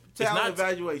 Are still talent not-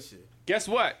 evaluation. Guess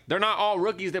what? They're not all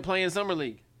rookies that play in summer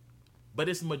league. But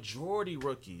it's majority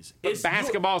rookies. But It's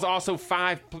basketball is also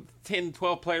 5, 10,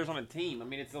 12 players on a team. I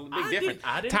mean, it's a big difference.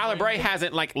 I didn't Tyler bring Bray that-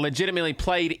 hasn't legitimately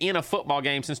played in a football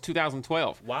game since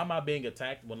 2012. Why am I being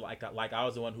attacked when like I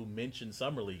was the one who mentioned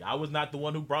summer league? I was not the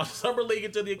one who brought summer league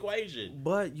into the equation.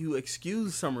 But you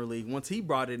excused Summer League once he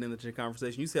brought it into the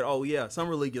conversation. You said, "Oh yeah,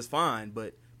 Summer League is fine,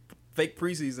 but fake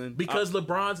preseason." Because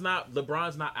LeBron's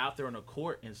not out there on the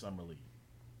court in summer league.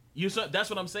 That's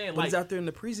what I'm saying. But Like he's out there in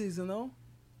the preseason though.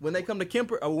 When they come to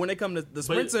Kemper, or when they come to the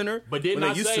Sprint but, Center, But did when they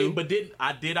not used say. to. But did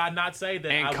I not say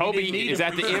that? And we Kobe didn't need is a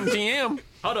at the preseason? MGM.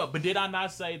 Hold up, but did I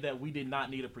not say that we did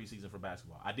not need a preseason for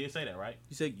basketball? I did say that, right?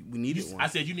 You said we needed one. I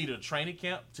said you needed a training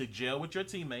camp to gel with your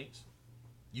teammates.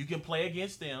 You can play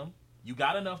against them. You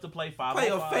got enough to play 5-on-5. Play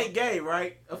a fake game,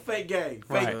 right? A fake game.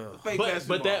 Right. Fake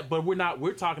But basketball.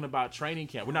 we're talking about training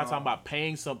camp. We're not talking about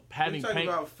paying You're talking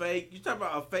about fake. You're talking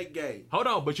about a fake game. Hold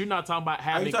on, but you're not talking about Are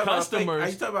having you talking about fake? Are you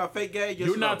customers. talking about fake game? Yes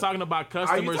You're or not no? talking about Are you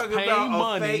customers talking paying about a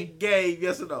money. fake game?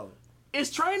 Yes or no? It's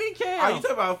training camp. Are you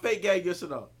talking about a fake game? Yes or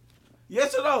no?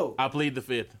 Yes or no? I plead the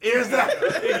fifth.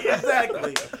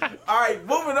 Exactly. All right,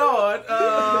 moving on.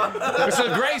 It's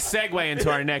a great segue into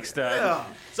our next. Yeah.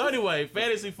 So anyway,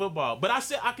 fantasy football. But I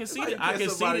said I conceded. I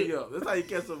That's how you conceded. catch somebody up. That's how you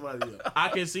catch somebody up. I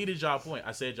conceded y'all point.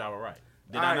 I said y'all were right.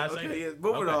 Did All I right, not say okay, that? yes,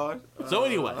 moving Okay. on. So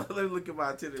anyway. let me look at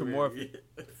my itinerary. to more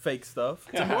fake stuff.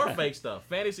 To more fake stuff.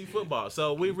 Fantasy football.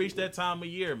 So we reached that time of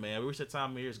year, man. We reached that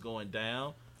time of year. It's going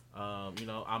down.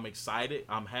 I'm excited.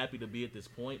 I'm happy to be at this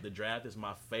point. The draft is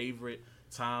my favorite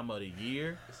time of the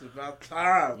year. It's about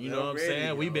time. You know what I'm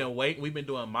saying? We've been waiting. We've been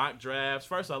doing mock drafts.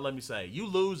 First of all, let me say, you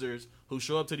losers who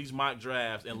show up to these mock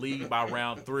drafts and leave by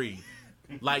round 3,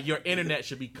 like your internet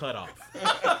should be cut off.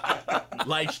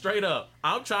 Like straight up,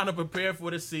 I'm trying to prepare for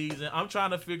the season. I'm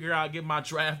trying to figure out, get my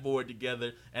draft board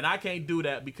together, and I can't do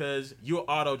that because you're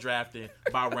auto drafting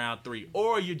by round 3,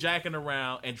 or you're jacking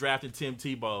around and drafting Tim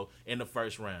Tebow in the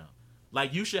first round.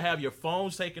 Like, you should have your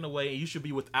phones taken away, and you should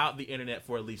be without the internet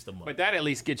for at least a month. But that at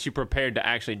least gets you prepared to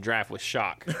actually draft with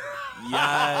shock.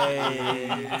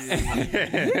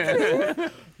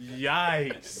 Yikes.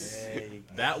 Yikes.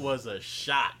 That was a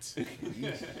shot.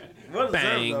 Well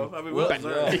Bang. deserved, though. I mean, Well, well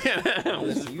deserved. Yeah. Pretty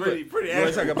You want to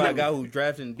accurate. talk about a guy who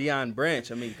drafted Deion Branch?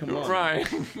 I mean, come on. Right.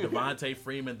 Devontae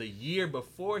Freeman the year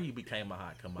before he became a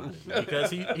hot commodity,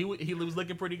 because he was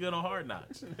looking pretty good on Hard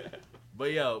Knocks.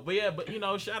 But you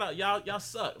know, shout out y'all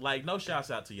suck. Like, no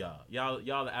shouts out to y'all.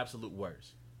 Y'all the absolute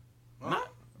worst. Not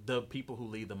the people who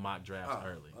lead the mock drafts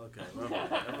early. Okay.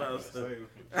 I'm about to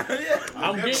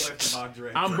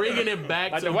say. I'm bringing it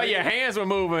back Like to the way your hands were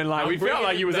moving, like we felt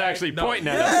like you was actually pointing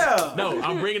at us. Yeah. No,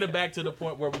 I'm bringing it back to the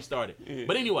point where we started.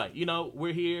 But anyway, you know,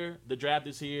 we're here. The draft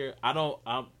is here.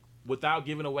 Without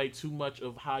giving away too much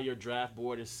of how your draft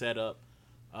board is set up,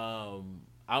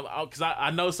 because I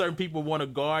know certain people want to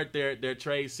guard their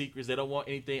trade secrets. They don't want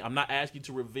anything. I'm not asking you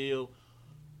to reveal.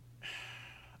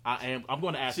 I'm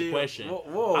going to ask a Chill. question.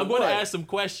 Whoa, I'm going to what? ask some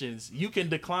questions. You can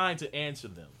decline to answer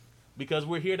them because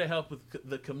we're here to help with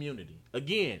the community.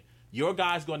 Again, your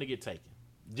guy's going to get taken.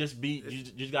 You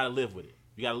just got to live with it.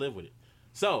 You got to live with it.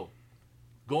 So,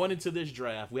 going into this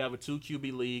draft, we have a 2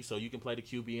 QB league, so you can play the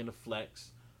QB in the flex.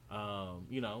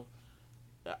 You know,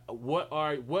 I'm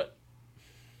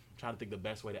trying to think the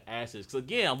best way to ask this, because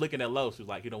again, I'm looking at Los, who's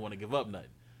like, he don't want to give up nothing.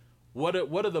 What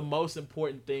are the most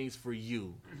important things for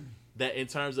you that, in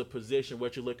terms of position,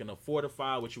 what you're looking to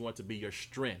fortify, what you want to be your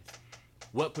strength?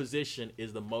 What position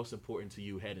is the most important to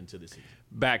you heading to the season?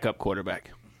 Backup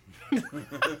quarterback.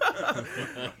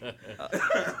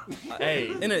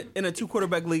 Hey, In a 2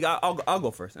 quarterback league, I'll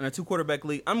go first. In a 2 quarterback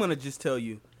league, I'm gonna just tell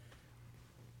you,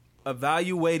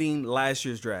 evaluating last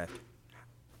year's draft,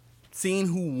 seeing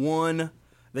who won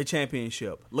the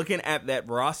championship. Looking at that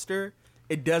roster,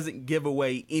 it doesn't give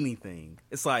away anything.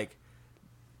 It's like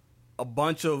a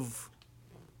bunch of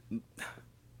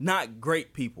not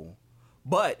great people,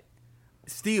 but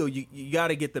still, you got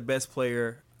to get the best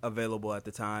player available at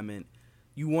the time, and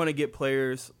you want to get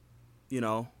players,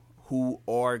 who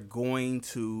are going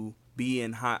to be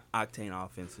in high octane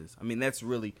offenses. I mean, that's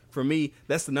really, for me,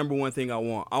 that's the number one thing I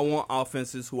want. I want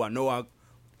offenses who I know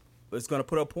it's going to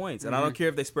put up points, and I don't care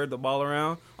if they spread the ball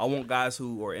around. I want guys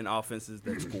who are in offenses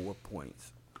that score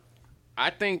points.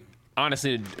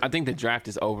 Honestly, the draft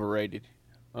is overrated.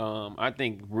 I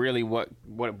think really what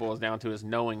it boils down to is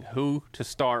knowing who to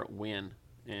start when.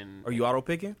 And Are you auto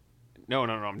picking? No,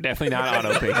 I'm definitely not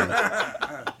auto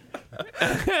picking.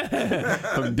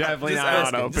 I'm definitely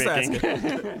not auto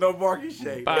picking. No Marcus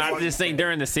Shea. But I just think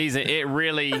during the season, it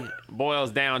really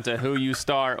boils down to who you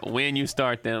start, when you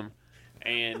start them,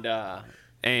 but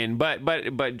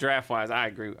draft wise, I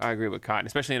agree with Cotton,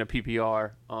 especially in a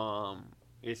PPR.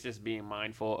 It's just being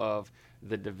mindful of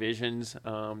the divisions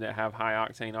that have high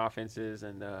octane offenses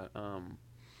and the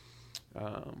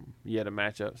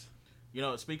matchups.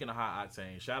 Speaking of high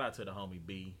octane, shout out to the homie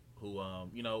B, who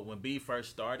when B first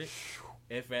started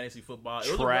in fantasy football,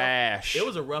 it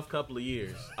was a rough couple of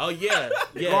years. Oh yeah.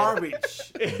 Garbage.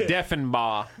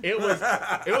 Deffenbaugh. It was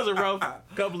a rough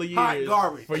couple of years. Hot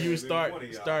garbage. For you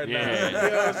starting. Yeah. You know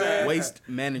what I'm saying? Waste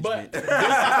management. Waste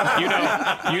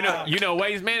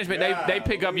management. They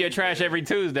pick up your trash every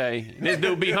Tuesday. This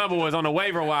dude B Humble was on the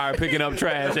waiver wire picking up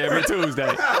trash every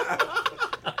Tuesday.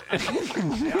 I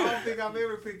don't think I've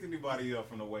ever picked anybody up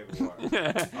from the waiver wire.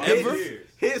 Ever?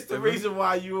 Here's the reason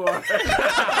why you are.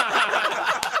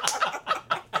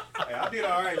 Hey, I did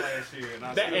all right last year,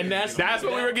 and That's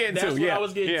what we were getting That's to. what Yeah, I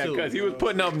was getting to. because he was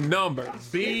putting up numbers.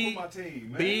 B my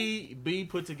team, man. B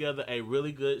put together a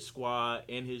really good squad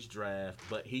in his draft,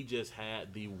 but he just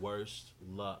had the worst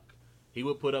luck. He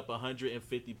would put up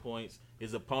 150 points.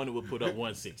 His opponent would put up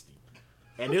 160.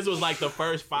 And this was like the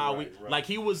first 5 weeks. Right. Like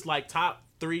he was like top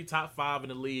 3, top 5 in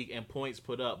the league in points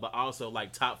put up, but also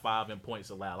like top 5 in points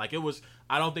allowed. Like it was,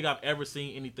 I don't think I've ever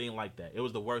seen anything like that. It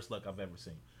was the worst luck I've ever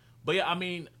seen. But yeah, I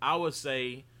mean, I would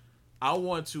say I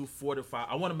want to fortify.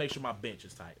 I want to make sure my bench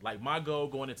is tight. Like my goal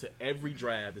going into every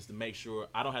draft is to make sure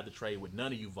I don't have to trade with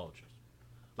none of you vultures.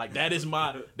 Like that is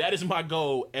my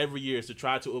goal every year, is to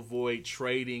try to avoid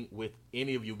trading with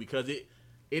any of you, because it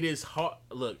is hard.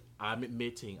 Look, I'm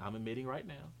admitting right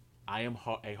now, I am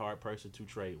a hard person to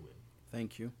trade with.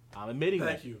 Thank you. I'm admitting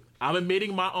Thank that. you. I'm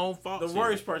admitting my own faults. The here.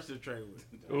 worst person to trade with.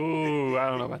 Ooh, I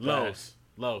don't know about that.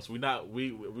 Los. We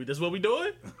this is what we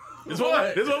doing? This is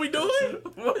what we doing?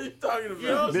 What are you talking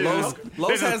about?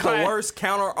 Lowe's has the worst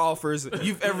counter offers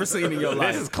you've ever seen in your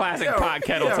life. This is classic pot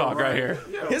kettle talk right here.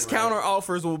 Yeah, His counter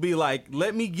offers will be like,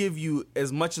 let me give you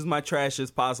as much as my trash as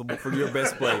possible for your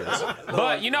best players.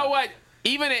 But you know what?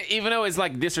 Even though it's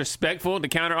like disrespectful, the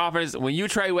counter offers, when you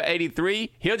trade with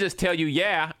 83, he'll just tell you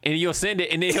yeah, and you'll send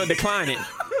it, and then he'll decline it.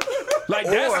 Like,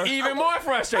 that's even more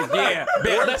frustrating. Yeah,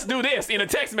 bet, let's do this in a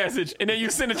text message, and then you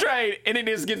send a trade, and then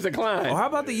this gets declined. Or how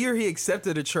about the year he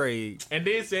accepted a trade? And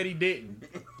then said he didn't.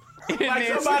 And Like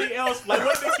then- somebody else, like when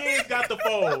the kids got the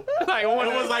phone, like,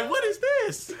 and was like, "What is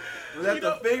this?" Was that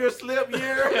the finger slip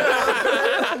year?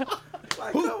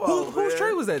 Like, come on, Whose man.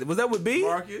 trade was that? Was that with B?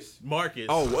 Marcus? Marcus.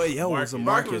 Oh, well, yeah, it was a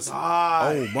Marcus was Marcus.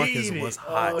 hot. Oh, Marcus Heated. was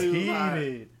hot. Oh, he was hot.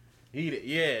 Heated.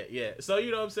 Yeah. So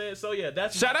you know what I'm saying? So yeah,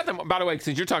 that's Shout out to, by the way,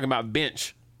 since you're talking about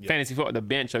bench, fantasy football, the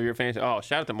bench of your fantasy. Oh,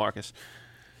 shout out to Marcus.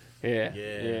 Yeah.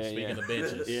 Speaking of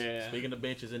benches. Yeah. Speaking of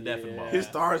benches and Deffenbaugh. His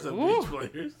stars are bench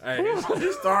players. Hey,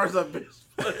 His stars are bench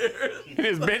players.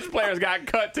 His bench players got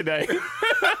cut today.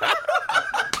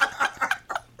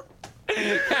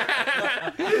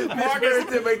 Marcus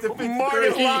didn't make the 53.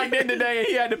 Marcus logged in today, and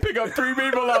he had to pick up 3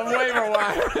 people on waiver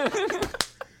wire.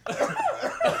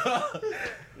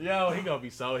 yo, he gonna be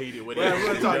so heated with Yeah, it.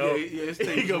 we'll talk. Yo. Yeah, his He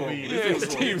team's gonna horrible. be- His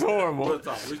team's horrible. We'll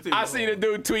talk. His team's I seen a horrible.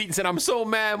 dude tweet and said, "I'm so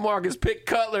mad Marcus picked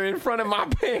Cutler in front of my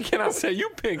pick," and I said, "You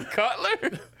picked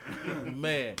Cutler?"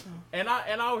 Man. And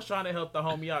I was trying to help the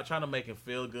homie out, trying to make him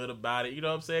feel good about it. You know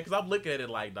what I'm saying? Because I'm looking at it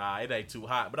like, nah, it ain't too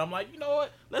hot. But I'm like, you know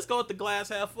what? Let's go with the glass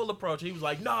half full approach. He was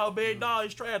like, no, man, no,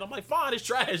 it's trash. I'm like, fine, it's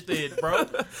trash then, bro.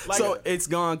 Like, So it's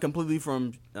gone completely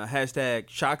from hashtag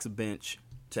Shock's bench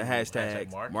to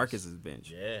hashtag Marcus. Marcus's bench.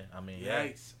 yeah, I mean, yeah.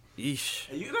 Yikes. Yeesh.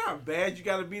 And you know how bad you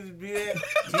gotta be to be that?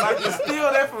 Like to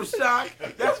steal that from Shock?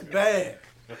 That's bad.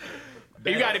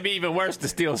 You got to be even worse to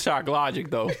steal shock logic,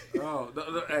 though. Oh,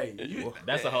 no, hey,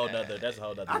 That's a whole nother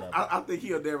level. I think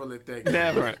he'll never let that go.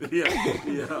 Never.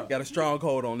 Yeah. Got a strong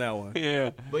cold on that one.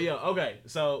 Yeah. But yeah, okay.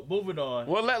 So moving on.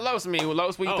 Well, let Los me. Well,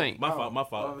 Los, what do you think? My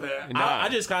fault. man. Nah. I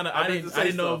just kind of I meant to didn't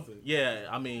say know. something. Yeah,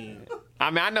 I mean,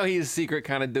 I know he's a secret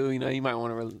kind of dude. You know, he might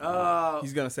want to.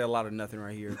 He's gonna say a lot of nothing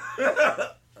right here.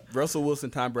 Russell Wilson,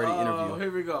 Tom Brady interview.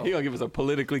 Here we go. He gonna give us a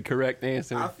politically correct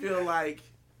answer. I feel like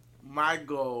my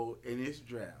goal in this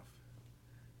draft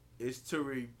is to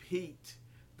repeat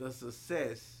the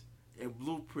success and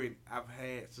blueprint I've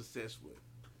had success with.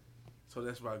 So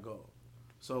that's my goal.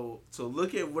 So to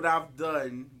look at what I've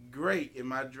done great in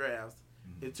my draft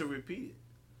and to repeat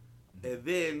it. And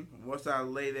then once I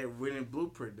lay that winning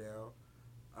blueprint down,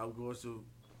 I'm going to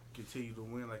continue to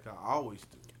win like I always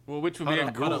do. Well, which would hold be a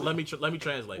on, good. hold on, let me translate. Let me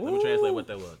translate what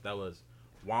that was. That was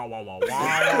wah wah wah wah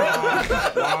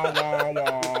wah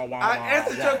wah wah wah. I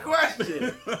answered your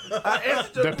question. I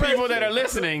answered your The question. people that are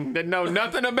listening that know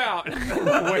nothing about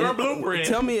Your blueprint.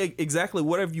 Tell me exactly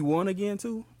what have you won again,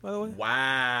 too, by the way?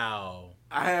 Wow.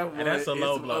 I have one. that's a in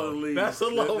low some blow. other leagues That's a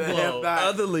low that blow. have not-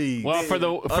 Other leagues. Well, for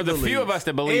the Other few of leagues. us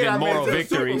that believe And in I made moral it to the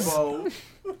Super victories, Bowl.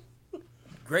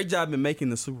 Great job in making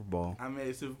the Super Bowl. I made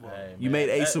a Super Bowl. Hey, You man,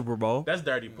 made a that- Super Bowl. That's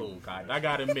dirty pool, Kai. I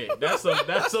gotta admit, that's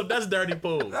dirty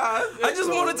pool. I just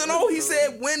wanted to know. He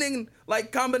said winning,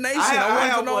 like, combination. I I wanted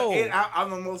to have one, and know. I'm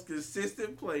the most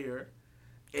consistent player.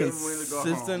 And when to go home.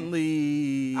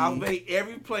 Consistently. I'll make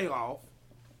every playoff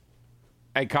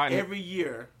hey, Cotton, every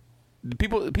year.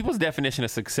 people's definition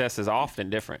of success is often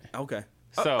different. Okay.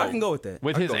 So I can go with that.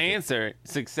 With I can his go with that. answer,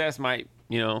 success might,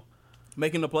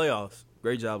 Making the playoffs.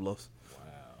 Great job, Los.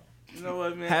 You know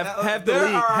what, man? Half the There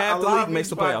league- are half a the lot league of makes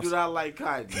the reasons why I playoffs. do not like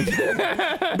Cotton.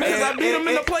 Because I beat him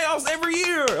in the and- playoffs every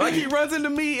year. Like, he runs into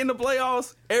me in the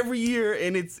playoffs every year,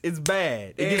 and it's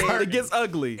bad. It gets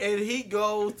ugly. And he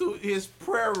goes to his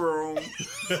prayer room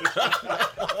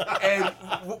and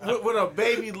with a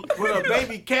baby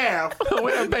calf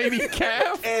with a baby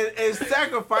calf. and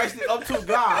sacrifice it up to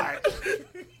God.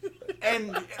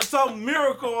 And some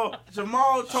miracle,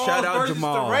 Jamal Charles Shout out versus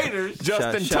Jamal. the Raiders.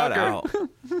 Justin Shout Tucker.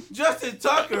 out. Justin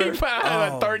Tucker. He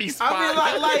found a 30 spot.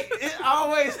 I mean, like it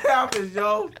always happens,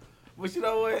 yo. But you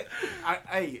know what?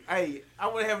 I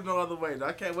wouldn't have it no other way. Though.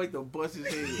 I can't wait to bust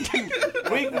his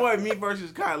head. Week one, me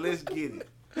versus Kyle. Let's get it.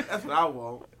 That's what I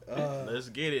want. Let's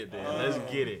get it, then. Let's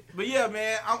get it. But yeah,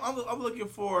 man, I'm looking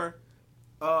for.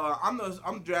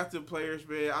 I'm drafting players,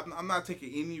 man. I'm not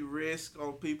taking any risk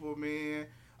on people, man.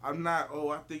 I'm not.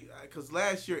 I think because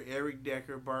last year Eric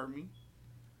Decker burnt me.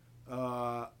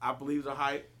 I believe the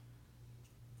hype,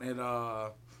 and I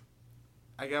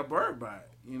got burned by it.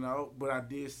 But I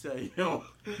did say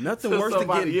Nothing to worse than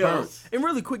somebody getting burnt. else. And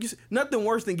really quick, nothing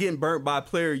worse than getting burnt by a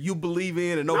player you believe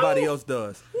in and nobody else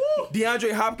does.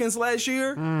 DeAndre Hopkins last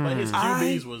year. But his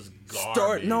QBs was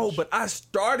garbage. But I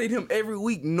started him every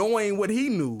week knowing what he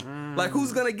knew. Like,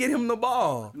 who's gonna get him the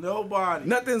ball? Nobody.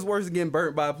 Nothing's worse than getting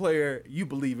burnt by a player you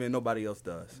believe in, nobody else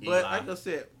does. But like I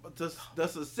said, the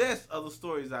success of the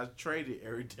stories I traded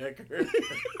Eric Decker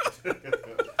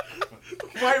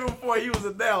right before he was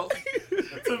announced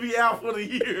to be out for the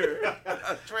year.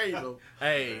 I traded him.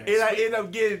 Hey. And I ended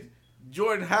up getting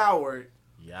Jordan Howard,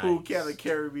 who Yikes. kind of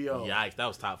carried me on. Yikes, that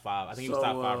was top 5. I think he was So,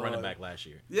 top 5 running back last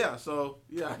year. Yeah,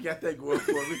 I got that going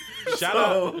for me. Shout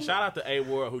out to A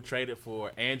Ward who traded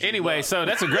for Andrew. Anyway, Luck. so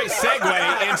that's a great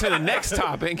segue into the next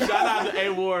topic. Shout out to A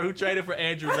Ward who traded for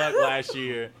Andrew Luck last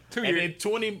year. 2 and years.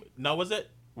 then no, was it?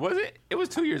 Was it? It was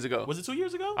 2 years ago. Was it 2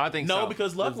 years ago? I think no, so.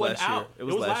 because Luck It was wasn't last year. out. It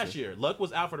was last year. Luck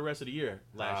was out for the rest of the year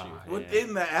last year.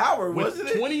 Within the hour, wasn't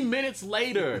With it? 20 minutes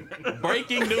later,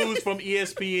 breaking news from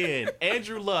ESPN: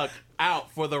 Andrew Luck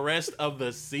out for the rest of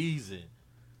the season.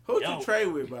 Who'd Yo. you trade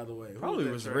with, by the way? Who Probably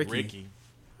that was trade? Ricky.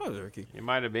 Oh, it was Ricky. It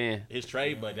might have been. His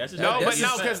trade, but that's just No, that's but no,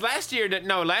 just- because last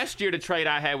year the trade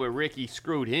I had with Ricky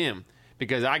screwed him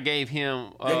because I gave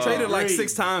him. They traded like Green.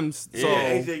 6 times. So,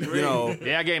 Yeah, AJ Green.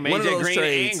 Yeah, I gave him One of AJ those Green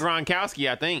trades. and Gronkowski,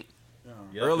 I think.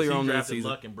 Yeah, earlier 'cause he on in the drafted season.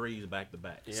 Luck and Breeze back to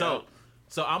back. So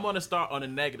I'm going to start on the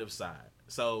negative side.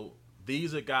 So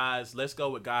these are guys. Let's go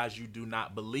with guys you do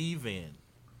not believe in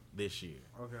this year.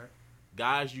 Okay.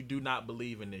 Guys you do not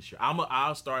believe in this year.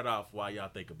 I'll start off while y'all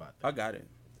think about that. I got it.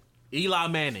 Eli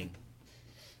Manning.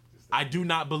 I do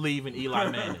not believe in Eli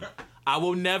Manning. I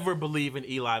will never believe in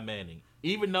Eli Manning,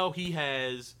 even though he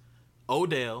has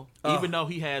Odell, even though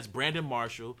he has Brandon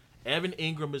Marshall. Evan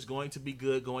Ingram is going to be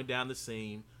good going down the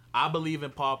seam. I believe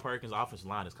in Paul Perkins. Offensive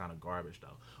line is kind of garbage,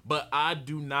 though. But I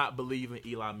do not believe in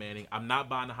Eli Manning. I'm not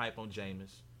buying the hype on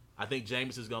Jameis. I think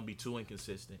Jameis is going to be too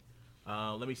inconsistent.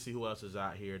 Let me see who else is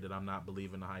out here that I'm not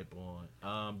believing the hype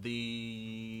on.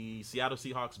 The Seattle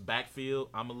Seahawks backfield,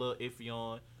 I'm a little iffy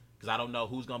on because I don't know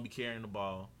who's going to be carrying the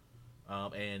ball.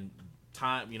 And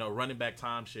running back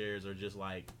timeshares are just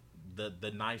like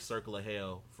the nice circle of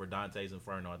hell for Dante's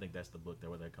Inferno. I think that's the book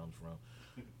where that comes from.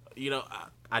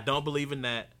 I don't believe in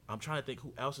that. I'm trying to think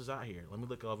who else is out here. Let me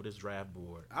look over this draft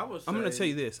board. I'm going to tell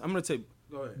you this.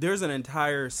 Go ahead. There's an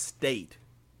entire state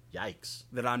Yikes.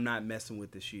 that I'm not messing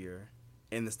with this year.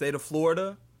 In the state of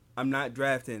Florida, I'm not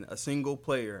drafting a single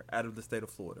player out of the state of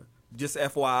Florida. Just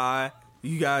FYI,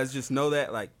 you guys just know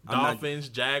that. Like Dolphins,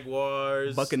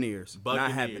 Jaguars, Buccaneers.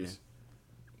 Not happening.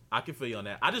 I can feel you on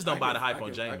that. I just don't buy the hype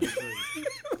on James.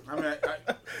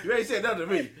 You ain't said nothing to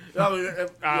me.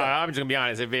 I'm just gonna be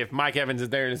honest. If Mike Evans is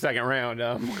there in the second round,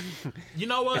 you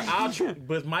know what?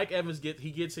 But Mike Evans gets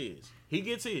his. He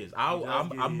gets his.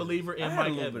 I'm a believer in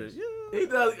Mike Evans. He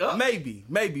does. Maybe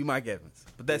Mike Evans,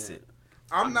 but that's it.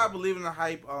 I'm not believing the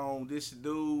hype on this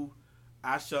dude,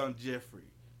 Alshon Jeffrey.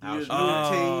 He's a new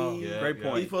team. Yeah, Great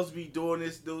point. He's supposed to be doing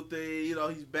this new thing.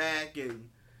 He's back and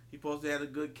he's supposed to have a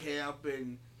good camp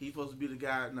and he's supposed to be the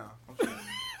guy. No,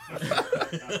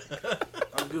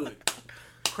 I'm good.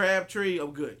 Crabtree,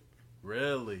 I'm good.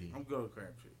 Really? I'm good with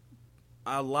Crabtree.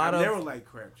 I never liked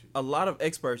Crabtree. A lot of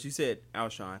experts, you said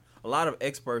Alshon, a lot of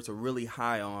experts are really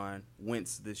high on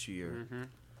Wentz this year. Mm-hmm.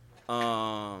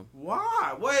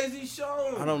 Why? What has he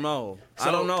shown? I don't know.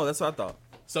 That's what I thought.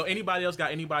 So anybody else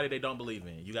got anybody they don't believe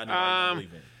in? You got anybody they don't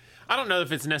believe in? I don't know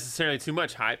if it's necessarily too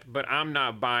much hype, but I'm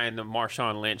not buying the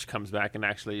Marshawn Lynch comes back and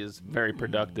actually is very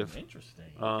productive. Interesting.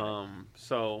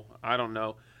 So I don't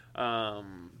know.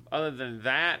 Other than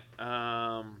that,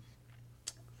 I'm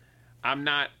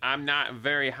not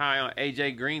very high on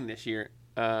AJ Green this year.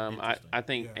 I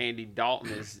think Andy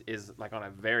Dalton is like on a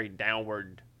very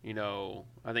downward. I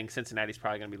think Cincinnati's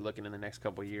probably going to be looking in the next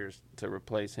couple of years to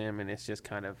replace him, and it's just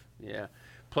kind of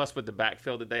Plus, with the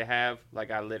backfield that they have, like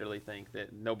I literally think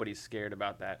that nobody's scared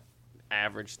about that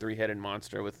average three-headed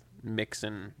monster with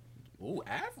Mixon. Ooh,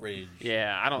 average.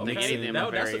 Yeah, I don't think any of them are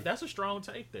very. That's a strong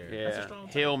take there. Yeah, that's a strong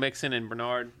take. Hill, Mixon, and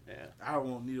Bernard. Yeah, I don't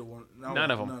want neither one.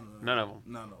 None of them.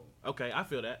 Okay, I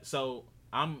feel that. So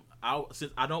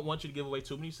since I don't want you to give away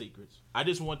too many secrets, I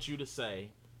just want you to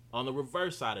say, on the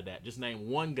reverse side of that, just name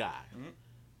one guy,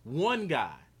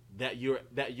 that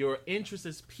your interest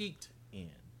is piqued in.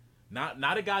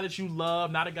 Not a guy that you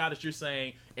love, not a guy that you're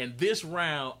saying, in this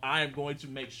round, I am going to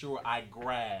make sure I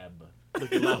grab.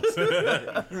 Look at Los.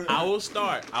 I will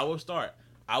start. I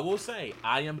will say,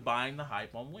 I am buying the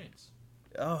hype on Wentz.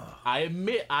 Oh. I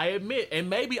admit, and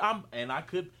maybe I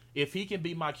could, if he can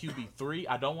be my QB3,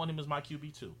 I don't want him as my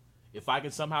QB2. If I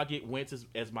can somehow get Wentz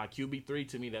as my QB3,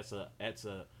 to me, that's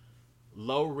a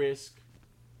low risk,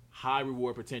 high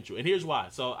reward potential. And here's why.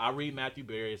 So I read Matthew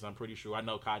Berry, I'm pretty sure. I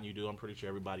know, Cotton, you do. I'm pretty sure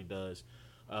everybody does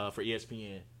for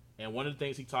ESPN. And one of the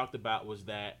things he talked about was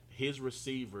that his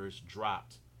receivers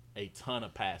dropped a ton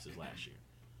of passes last year.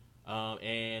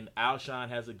 And Alshon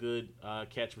has a good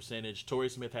catch percentage. Torrey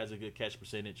Smith has a good catch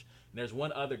percentage. And there's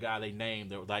one other guy they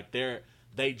named that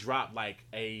they dropped like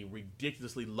a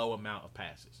ridiculously low amount of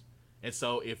passes. And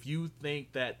so if you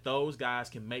think that those guys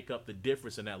can make up the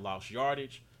difference in that lost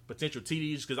yardage, potential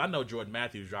TDs, because I know Jordan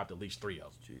Matthews dropped at least 3 of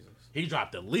them. Jesus. He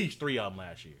dropped at least 3 of them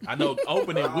last year. I know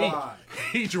opening week,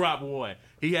 he dropped 1.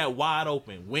 He had wide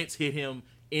open. Wentz hit him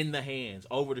in the hands,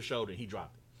 over the shoulder, and he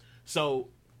dropped it. So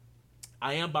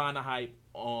I am buying the hype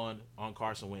on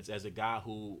Carson Wentz as a guy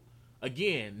who,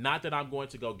 again, not that I'm going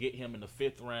to go get him in the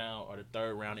 5th round or the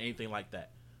 3rd round, anything like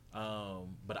that.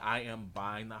 But I am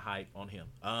buying the hype on him.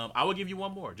 I will give you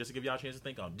one more just to give y'all a chance to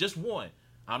think on. Just one.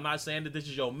 I'm not saying that this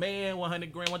is your man,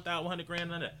 100 grand, 100 grand,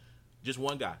 none of that. Just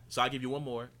one guy. So I'll give you one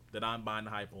more that I'm buying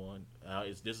the hype on.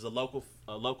 This is a local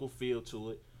feel to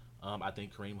it. I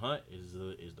think Kareem Hunt is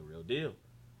the real deal.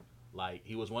 Like,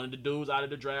 he was one of the dudes out of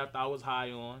the draft I was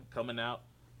high on coming out.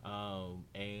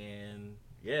 And,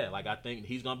 yeah, like, I think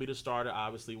he's going to be the starter,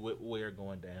 obviously, with Ware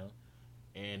going down.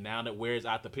 And now that Ware's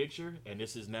out the picture, and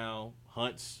this is now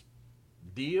Hunt's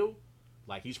deal,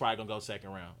 like, he's probably going to go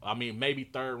 2nd round. I mean, maybe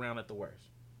 3rd round at the worst.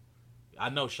 I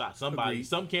know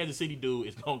some Kansas City dude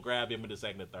is going to grab him in the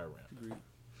 2nd or 3rd round. Agreed.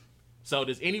 So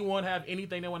does anyone have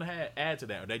anything they want to add to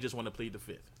that, or they just want to plead the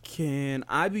 5th? Can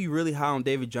I be really high on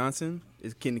David Johnson?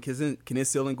 Can his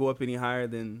ceiling go up any higher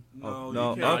than?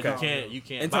 No. Okay. You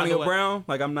can't. Antonio Brown,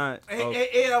 like I'm not. And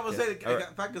I would say,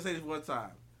 if I could say this one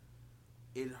time,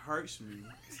 it hurts me.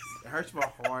 It hurts my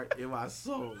heart and my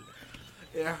soul.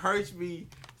 It hurts me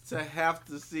to have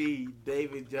to see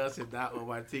David Johnson not on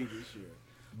my team this year.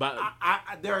 But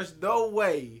there's no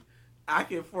way I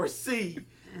can foresee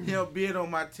him being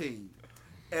on my team.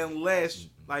 unless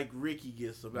like Ricky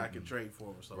gets some I can trade for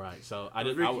him or something. Right. So But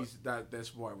I Ricky's not that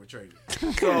smart with trading.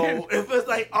 So if it's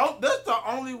like, oh, that's the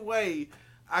only way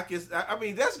I can. I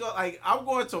mean, that's go like I'm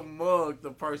going to mug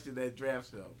the person that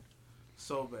drafts him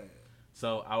so bad.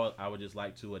 So I would just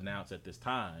like to announce at this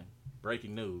time,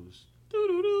 breaking news.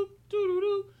 Doo-doo-doo,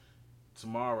 doo-doo-doo.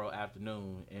 Tomorrow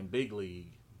afternoon in Big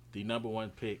League, the number 1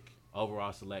 pick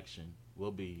overall selection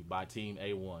will be by Team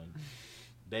A1,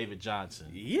 David Johnson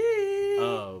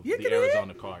of the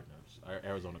Arizona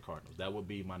Cardinals. That would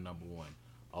be my number 1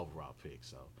 overall pick.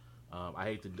 So I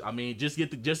hate to. I mean, just to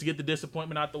get the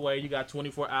disappointment out the way. You got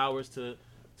 24 hours to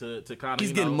kind of.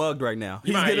 He's getting mugged right now.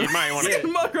 You might want He's to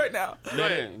getting mugged right now. go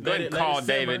ahead and call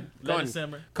David. Go Let and it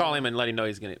simmer. call him and let him know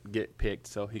he's gonna get picked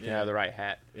so he can Yeah. have the right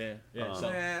hat. Yeah. So-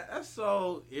 Man, that's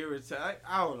so irritating.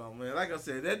 I don't know, man. Like I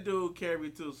said, that dude carried me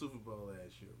to the Super Bowl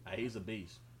last year. He's a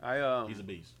beast. He's a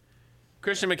beast.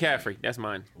 Christian McCaffrey. That's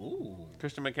mine. Ooh.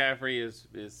 Christian McCaffrey is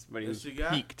somebody That's who's your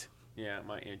guy? peaked. Yeah,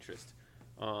 my interest.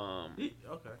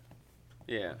 Okay.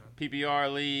 Yeah,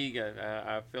 PPR league.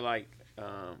 I feel like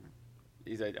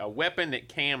he's a weapon that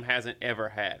Cam hasn't ever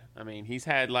had. I mean, he's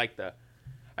had like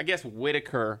I guess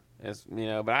Whitaker is,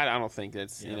 but I don't think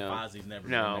that's Fozzie's never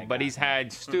been no. that But guy. he's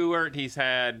had Stewart. He's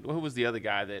had who was the other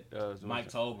guy that Mike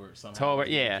Tolbert. Somehow Tolbert. was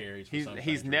Yeah, carries for he's some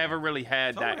he's strange never reason. really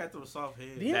had Told that. had them soft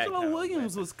head. D'Angelo kind of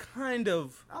Williams was kind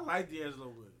of. I like D'Angelo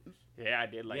Williams. Yeah, I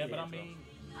did like. Yeah, but I D'Angelo. mean,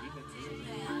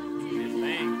 his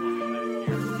thing.